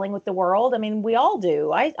dealing with the world. I mean, we all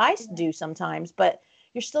do. I do sometimes, but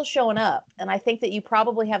you're still showing up. And I think that you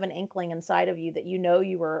probably have an inkling inside of you that you know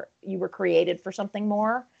you were created for something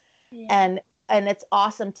more. Yeah. And it's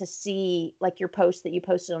awesome to see, like, your post that you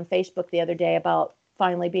posted on Facebook the other day about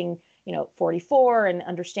finally being, 44 and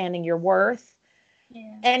understanding your worth.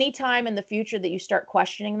 Yeah. Anytime in the future that you start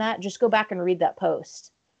questioning that, just go back and read that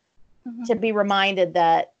post to be reminded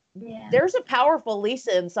that there's a powerful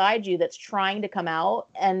Lisa inside you that's trying to come out.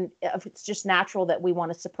 And it's just natural that we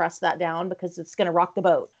want to suppress that down because it's going to rock the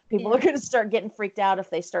boat. People are going to start getting freaked out if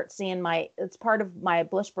they start seeing it's part of my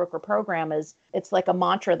Bliss Broker program it's like a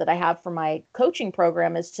mantra that I have for my coaching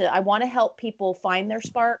program I want to help people find their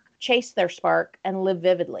spark, chase their spark, and live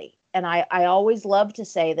vividly. And I always love to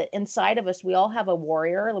say that inside of us, we all have a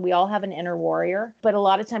warrior. We all have an inner warrior. But a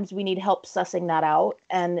lot of times we need help sussing that out.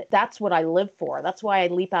 And that's what I live for. That's why I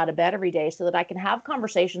leap out of bed every day so that I can have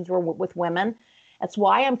conversations with women. That's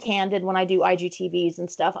why I'm candid when I do IGTVs and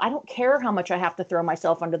stuff. I don't care how much I have to throw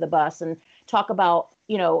myself under the bus and talk about,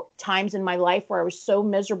 times in my life where I was so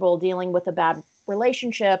miserable dealing with a bad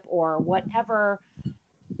relationship or whatever,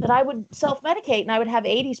 that I would self-medicate and I would have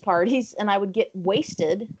 80s parties and I would get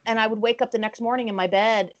wasted and I would wake up the next morning in my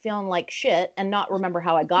bed feeling like shit and not remember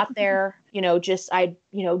how I got there. I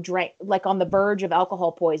drank like on the verge of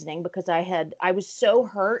alcohol poisoning because I was so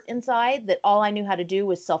hurt inside that all I knew how to do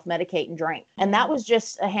was self-medicate and drink. And that was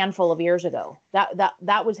just a handful of years ago.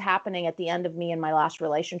 That was happening at the end of me in my last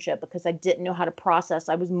relationship because I didn't know how to process.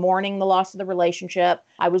 I was mourning the loss of the relationship.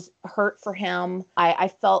 I was hurt for him. I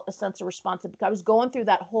felt a sense of responsibility. I was going through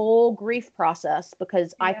that whole grief process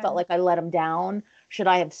because I felt like I let him down. Should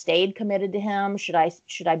I have stayed committed to him? Should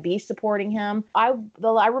I be supporting him? I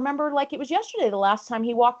remember like it was yesterday, the last time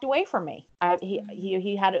he walked away from me.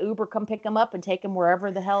 He had an Uber come pick him up and take him wherever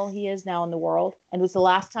the hell he is now in the world. And it was the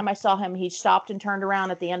last time I saw him. He stopped and turned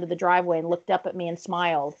around at the end of the driveway and looked up at me and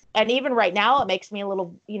smiled. And even right now, it makes me a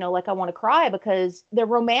little, like I want to cry because the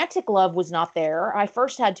romantic love was not there. I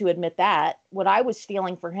first had to admit that. What I was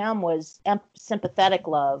feeling for him was sympathetic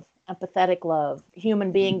love. Empathetic love,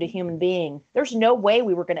 human being to human being. There's no way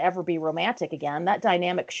we were going to ever be romantic again. That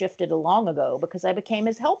dynamic shifted long ago because I became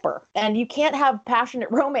his helper. And you can't have passionate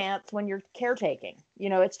romance when you're caretaking.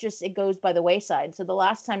 It goes by the wayside. So the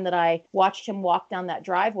last time that I watched him walk down that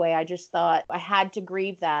driveway, I just thought I had to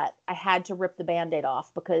grieve that. I had to rip the Band-Aid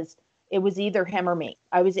off because it was either him or me.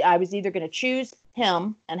 I was either going to choose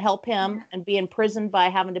him and help him and be imprisoned by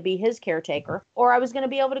having to be his caretaker, or I was going to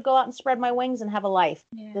be able to go out and spread my wings and have a life.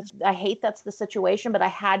 Yeah. I hate that's the situation, but I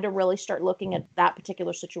had to really start looking at that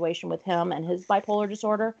particular situation with him and his bipolar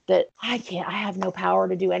disorder, that I have no power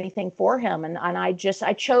to do anything for him. And I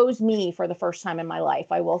chose me for the first time in my life.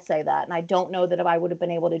 I will say that. And I don't know that if I would have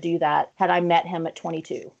been able to do that had I met him at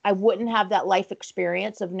 22. I wouldn't have that life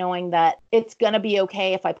experience of knowing that it's going to be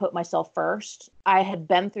okay if I put myself first. I had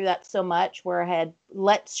been through that so much where I had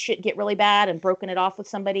let shit get really bad and broken it off with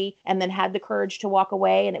somebody and then had the courage to walk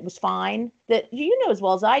away and it was fine. That you know as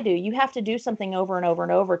well as I do, you have to do something over and over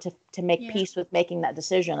and over to make peace with making that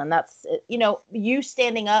decision. And that's, you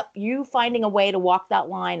standing up, you finding a way to walk that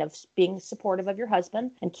line of being supportive of your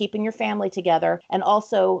husband and keeping your family together, and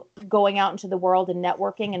also going out into the world and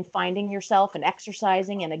networking and finding yourself and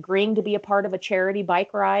exercising and agreeing to be a part of a charity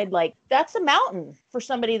bike ride. Like, that's a mountain for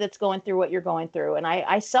somebody that's going through what you're going through. And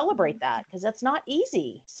I celebrate that because that's not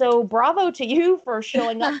easy. So bravo to you for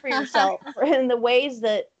showing up for yourself in the ways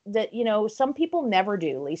that some people never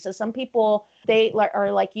do, Lisa. Some people, they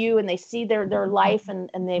are like you and they see their life and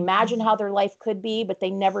they imagine how their life could be, but they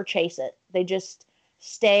never chase it. They just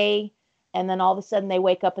stay, and then all of a sudden they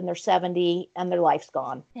wake up and they're 70 and their life's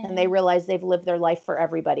gone. Yeah. And they realize they've lived their life for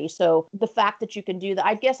everybody. So the fact that you can do that,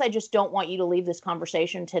 I guess I just don't want you to leave this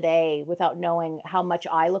conversation today without knowing how much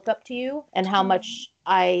I look up to you and how much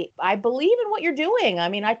I believe in what you're doing. I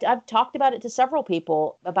mean, I've talked about it to several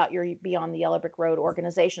people about your Beyond the Yellow Brick Road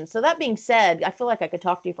organization. So that being said, I feel like I could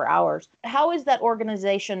talk to you for hours. How is that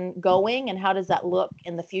organization going, and how does that look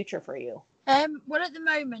in the future for you? Well, at the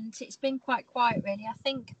moment, it's been quite quiet, really. I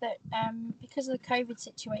think that because of the COVID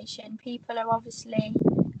situation, people are obviously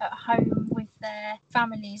at home with their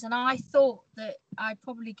families, and I thought that I'd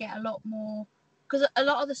probably get a lot more, because a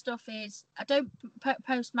lot of the stuff is, I don't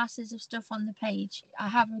post masses of stuff on the page. I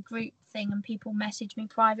have a group thing and people message me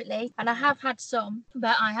privately, and I have had some,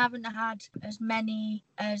 but I haven't had as many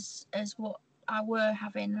as what I were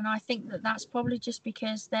having, and I think that that's probably just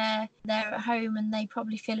because they're at home and they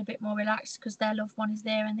probably feel a bit more relaxed because their loved one is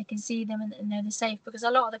there and they can see them and know they're safe. Because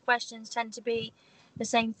a lot of the questions tend to be the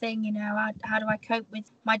same thing, you know, how do I cope with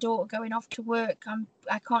my daughter going off to work?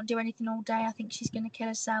 I can't do anything all day. I think she's going to kill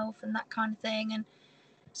herself and that kind of thing. And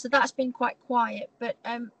so that's been quite quiet. But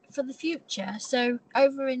for the future, so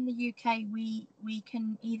over in the UK, we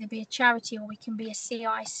can either be a charity or we can be a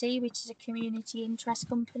CIC, which is a community interest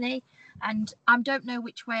company. And I don't know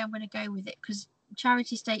which way I'm going to go with it, because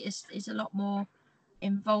charity status is a lot more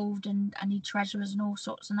involved and I need treasurers and all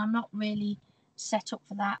sorts, and I'm not really set up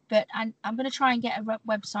for that. But I'm going to try and get a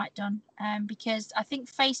website done, because I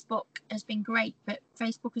think Facebook has been great, but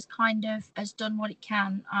Facebook has done what it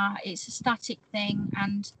can. It's a static thing,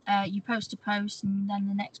 and you post a post and then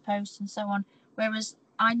the next post and so on, whereas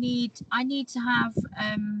I need to have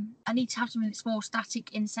something that's more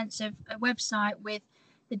static, in the sense of a website with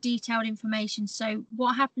the detailed information. So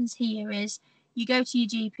what happens here is you go to your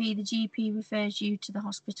GP, the GP refers you to the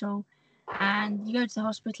hospital, and you go to the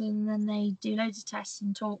hospital and then they do loads of tests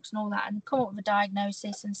and talks and all that and come up with a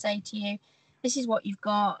diagnosis and say to you, this is what you've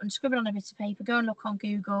got, and scribble on a bit of paper, go and look on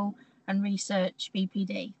Google and research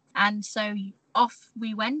BPD. And so off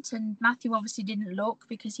we went, and Matthew obviously didn't look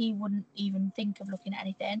because he wouldn't even think of looking at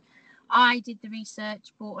anything. I did the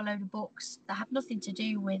research, bought a load of books that had nothing to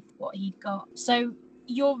do with what he'd got. So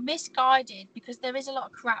you're misguided, because there is a lot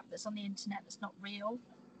of crap that's on the internet that's not real.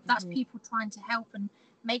 That's people trying to help and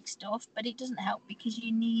make stuff, but it doesn't help because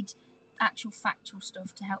you need actual factual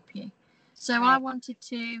stuff to help you. So I wanted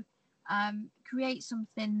to create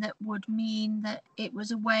something that would mean that it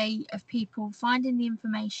was a way of people finding the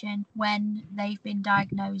information when they've been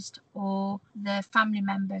diagnosed, or the family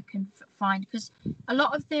member can find, because a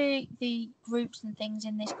lot of the groups and things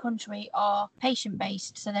in this country are patient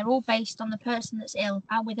based, so they're all based on the person that's ill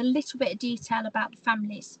and with a little bit of detail about the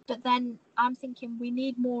families. But then I'm thinking we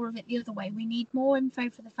need more of it the other way. We need more info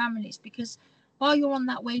for the families, because while you're on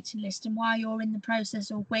that waiting list and while you're in the process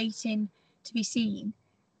of waiting to be seen,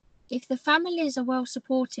 if the families are well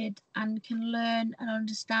supported and can learn and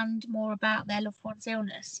understand more about their loved one's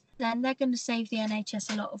illness, then they're going to save the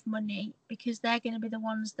NHS a lot of money, because they're going to be the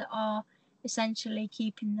ones that are essentially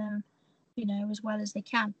keeping them, you know, as well as they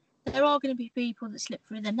can. There are going to be people that slip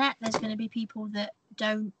through the net. There's going to be people that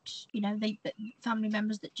don't, you know, family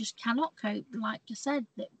members that just cannot cope, like I said,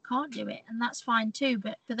 that can't do it, and that's fine too.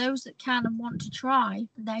 But for those that can and want to try,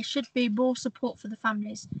 there should be more support for the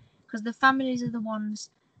families, because the families are the ones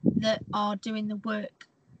that are doing the work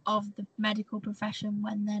of the medical profession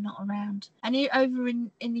when they're not around. And over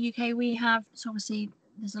in the UK, we have, so obviously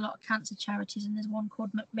there's a lot of cancer charities, and there's one called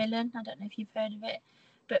Macmillan. I don't know if you've heard of it,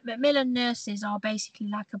 but Macmillan nurses are basically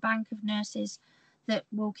like a bank of nurses that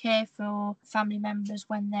will care for family members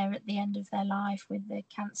when they're at the end of their life with their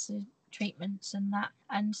cancer treatments and that.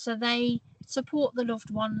 And so they support the loved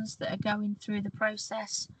ones that are going through the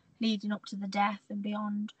process leading up to the death and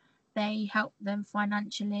beyond. They help them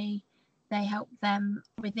financially, they help them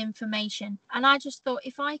with information. And I just thought,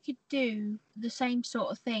 if I could do the same sort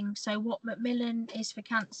of thing, so what Macmillan is for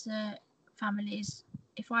cancer families,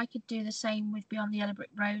 if I could do the same with Beyond the Yellow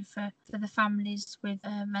Brick Road for the families with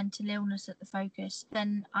mental illness at the focus,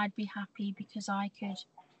 then I'd be happy, because I could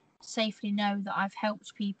safely know that I've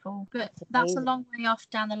helped people. But that's a long way off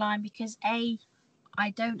down the line, because I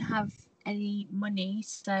don't have any money,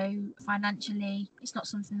 so financially it's not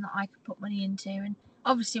something that I could put money into. And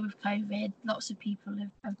obviously with COVID, lots of people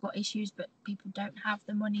have got issues, but people don't have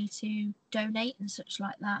the money to donate and such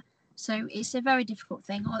like that. So it's a very difficult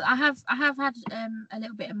thing. I have had a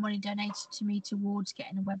little bit of money donated to me towards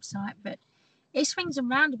getting a website, but it swings and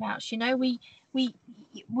roundabouts, you know. We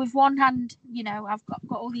with one hand, you know, I've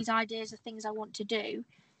got all these ideas of things I want to do.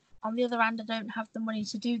 On the other hand, I don't have the money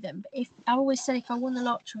to do them. But if I always said, if I won the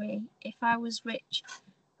lottery, if I was rich,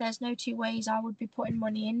 there's no two ways I would be putting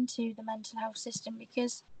money into the mental health system,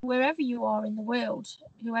 because wherever you are in the world,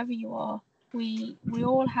 whoever you are, we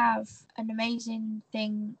all have an amazing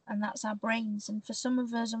thing, and that's our brains. And for some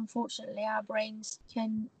of us, unfortunately, our brains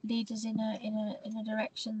can lead us in a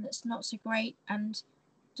direction that's not so great. And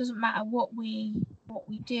it doesn't matter what we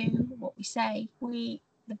do, what we say,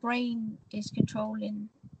 the brain is controlling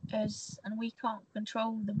us, and we can't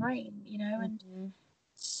control the brain, and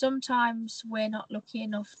sometimes we're not lucky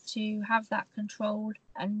enough to have that control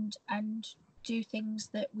and do things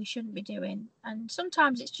that we shouldn't be doing. And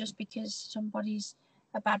sometimes it's just because somebody's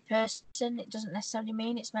a bad person. It doesn't necessarily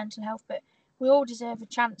mean it's mental health, but we all deserve a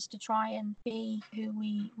chance to try and be who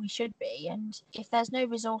we should be. And if there's no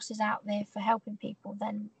resources out there for helping people,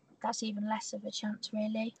 then that's even less of a chance,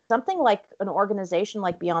 really. Something like an organization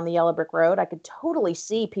like Beyond the Yellow Brick Road, I could totally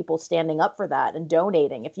see people standing up for that and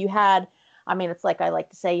donating. If you had, I mean, it's like I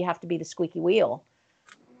like to say, you have to be the squeaky wheel.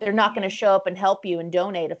 They're not going to show up and help you and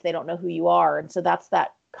donate if they don't know who you are. And so that's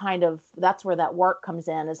where that work comes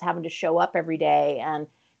in, is having to show up every day and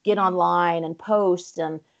get online and post.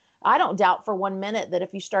 And I don't doubt for 1 minute that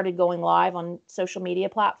if you started going live on social media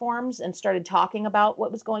platforms and started talking about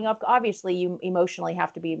what was going on, obviously you emotionally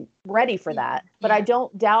have to be ready for that. But I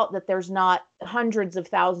don't doubt that there's not hundreds of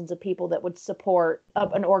thousands of people that would support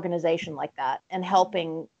an organization like that and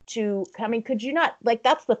helping to, I mean, could you not, like,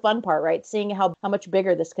 that's the fun part, right? Seeing how much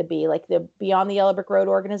bigger this could be, like the Beyond the Yellow Brick Road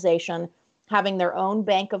organization having their own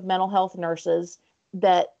bank of mental health nurses,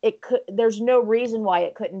 that there's no reason why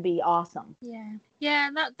it couldn't be awesome.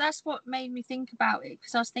 And that's what made me think about it,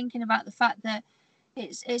 because I was thinking about the fact that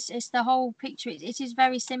it's the whole picture. It is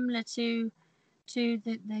very similar to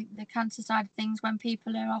the cancer side of things, when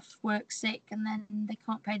people are off work sick and then they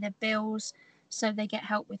can't pay their bills, so they get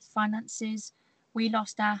help with finances. We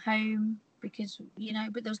lost our home because,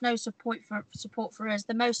 but there was no support for us.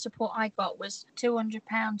 The most support I got was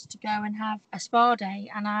 £200 to go and have a spa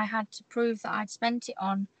day, and I had to prove that I'd spent it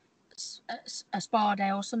on a spa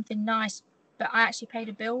day or something nice, but I actually paid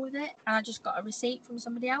a bill with it, and I just got a receipt from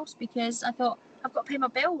somebody else because I thought, I've got to pay my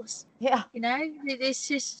bills. It's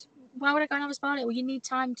just, why would I go and have a spa day? Well, you need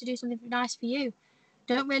time to do something nice for you.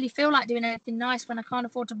 Don't really feel like doing anything nice when I can't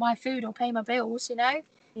afford to buy food or pay my bills.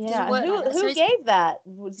 Yeah, who gave that?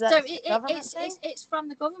 Was that government thing? It's from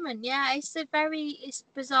the government. Yeah, it's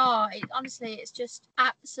bizarre. Honestly, it's just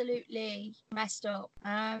absolutely messed up.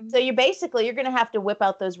 So you're going to have to whip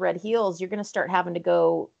out those red heels. You're going to start having to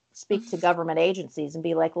go speak to government agencies and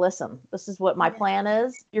be like, listen, this is what my plan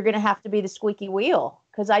is. You're going to have to be the squeaky wheel,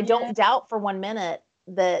 because I don't doubt for 1 minute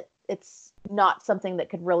that it's not something that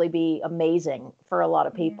could really be amazing for a lot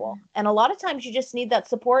of people. And a lot of times you just need that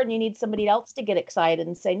support, and you need somebody else to get excited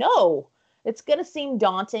and say, no, it's going to seem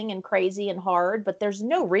daunting and crazy and hard, but there's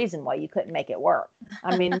no reason why you couldn't make it work.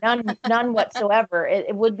 I mean, none whatsoever.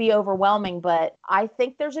 It would be overwhelming, but I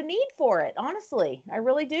think there's a need for it. Honestly, I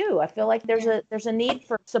really do. I feel like there's a need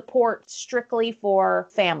for support strictly for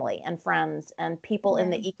family and friends and people in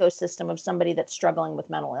the ecosystem of somebody that's struggling with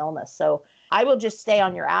mental illness. So I will just stay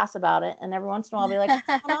on your ass about it. And every once in a while, I'll be like,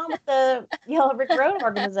 what's going on with the Yellow Brick Road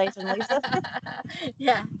organization, Lisa?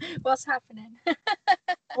 Yeah, what's happening?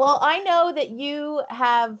 Well, I know that you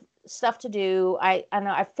have stuff to do. I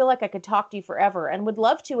know, I feel like I could talk to you forever and would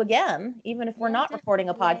love to again, even if we're not recording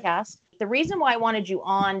a podcast. The reason why I wanted you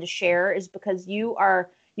on to share is because you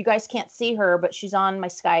guys can't see her, but she's on my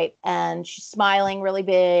Skype and she's smiling really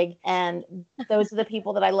big. And those are the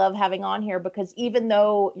people that I love having on here, because even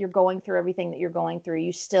though you're going through everything that you're going through,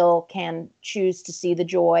 you still can choose to see the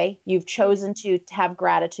joy. You've chosen to have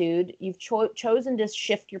gratitude. You've chosen to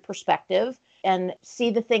shift your perspective and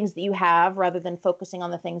see the things that you have rather than focusing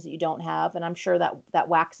on the things that you don't have. And I'm sure that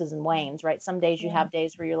waxes and wanes, right? Some days you have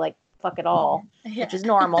days where you're like, fuck it all, which is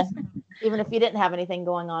normal. Even if you didn't have anything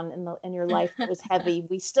going on in your life that was heavy,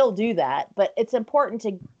 we still do that. But it's important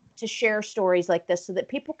to share stories like this so that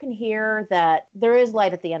people can hear that there is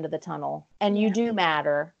light at the end of the tunnel, and you do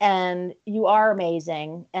matter, and you are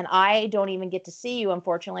amazing. And I don't even get to see you,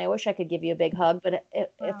 unfortunately. I wish I could give you a big hug, but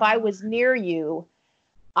if I was near you,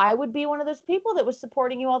 I would be one of those people that was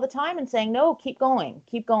supporting you all the time and saying, no, keep going,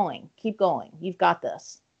 keep going, keep going. You've got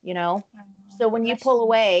this, So when you pull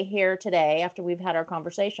away here today, after we've had our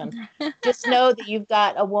conversation, just know that you've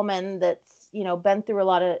got a woman that's, been through a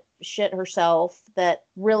lot of shit herself, that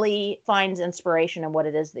really finds inspiration in what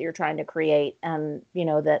it is that you're trying to create. And,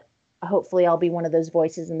 that hopefully I'll be one of those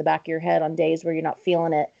voices in the back of your head on days where you're not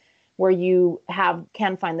feeling it, where you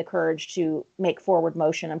can find the courage to make forward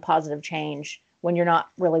motion and positive change when you're not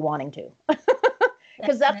really wanting to.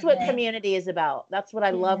 because that's what Definitely. community is about. That's what I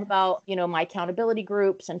love Yeah. about, my accountability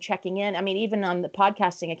groups and checking in. I mean, even on the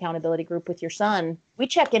podcasting accountability group with your son, we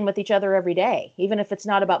check in with each other every day, even if it's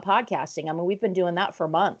not about podcasting. I mean, we've been doing that for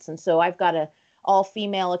months. And so I've got a all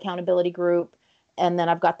female accountability group. And then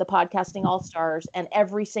I've got the podcasting all stars, and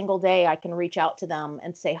every single day I can reach out to them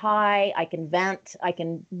and say hi, I can vent, I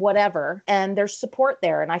can whatever. And there's support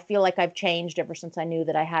there. And I feel like I've changed ever since I knew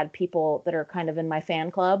that I had people that are kind of in my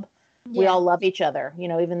fan club. We Yeah. all love each other,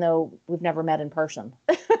 even though we've never met in person.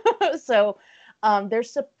 So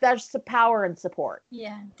there's the power and support.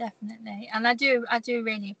 Yeah, definitely. And I do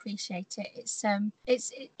really appreciate it.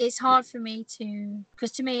 It's hard for me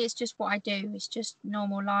because to me it's just what I do. It's just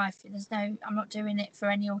normal life. I'm not doing it for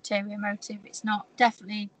any ulterior motive. It's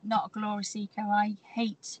definitely not a glory seeker.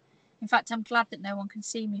 In fact, I'm glad that no one can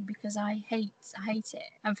see me because I hate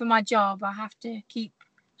it. And for my job, I have to keep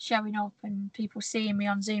showing up and people seeing me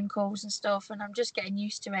on Zoom calls and stuff, and I'm just getting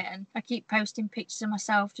used to it, and I keep posting pictures of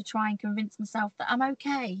myself to try and convince myself that I'm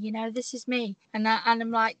okay, this is me, and I'm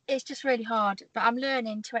like, it's just really hard, but I'm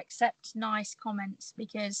learning to accept nice comments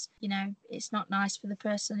because it's not nice for the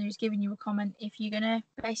person who's giving you a comment if you're gonna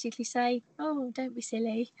basically say, oh, don't be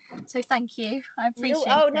silly. So thank you, I appreciate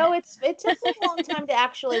it. No, it took me a long time to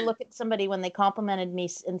actually look at somebody when they complimented me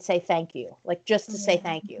and say thank you, like just to say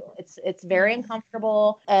thank you. It's very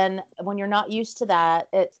uncomfortable. And when you're not used to that,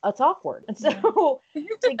 it's awkward. And so for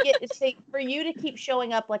you to keep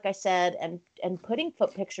showing up, like I said, and putting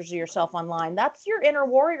foot pictures of yourself online, that's your inner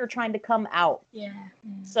warrior trying to come out. Yeah.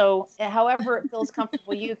 So however it feels comfortable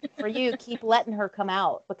for you, keep letting her come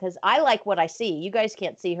out, because I like what I see. You guys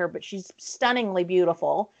can't see her, but she's stunningly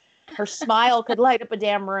beautiful. Her smile could light up a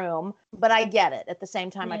damn room, but I get it. At the same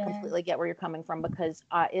time, I completely get where you're coming from, because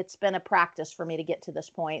it's been a practice for me to get to this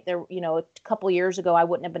point. There, a couple years ago, I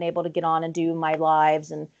wouldn't have been able to get on and do my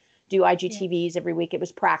lives and do IGTVs every week. It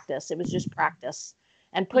was practice. It was just practice.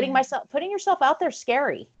 And putting yourself out there is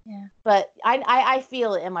scary. Yeah. But I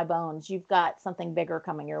feel it in my bones. You've got something bigger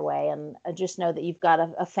coming your way. And I just know that you've got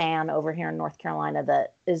a fan over here in North Carolina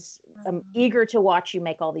that is eager to watch you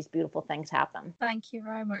make all these beautiful things happen. Thank you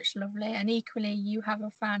very much, lovely. And equally, you have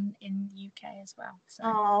a fan in the UK as well. So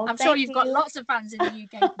I'm sure you've got lots of fans in the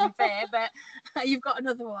UK, to be fair, but you've got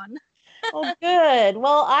another one. Oh, good.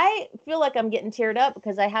 Well, I feel like I'm getting teared up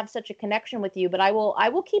because I have such a connection with you, but I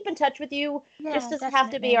will keep in touch with you. This doesn't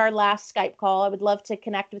have to be our last Skype call. I would love to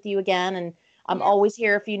connect with you again. And I'm always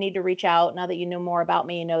here if you need to reach out. Now that you know more about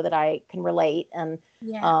me, you know that I can relate. And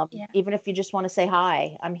even if you just want to say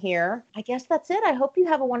hi, I'm here. I guess that's it. I hope you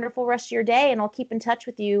have a wonderful rest of your day, and I'll keep in touch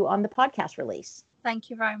with you on the podcast release.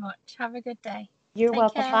 Thank you very much. Have a good day. You're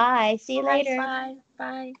welcome. Bye. See you later.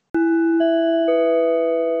 Bye. Bye.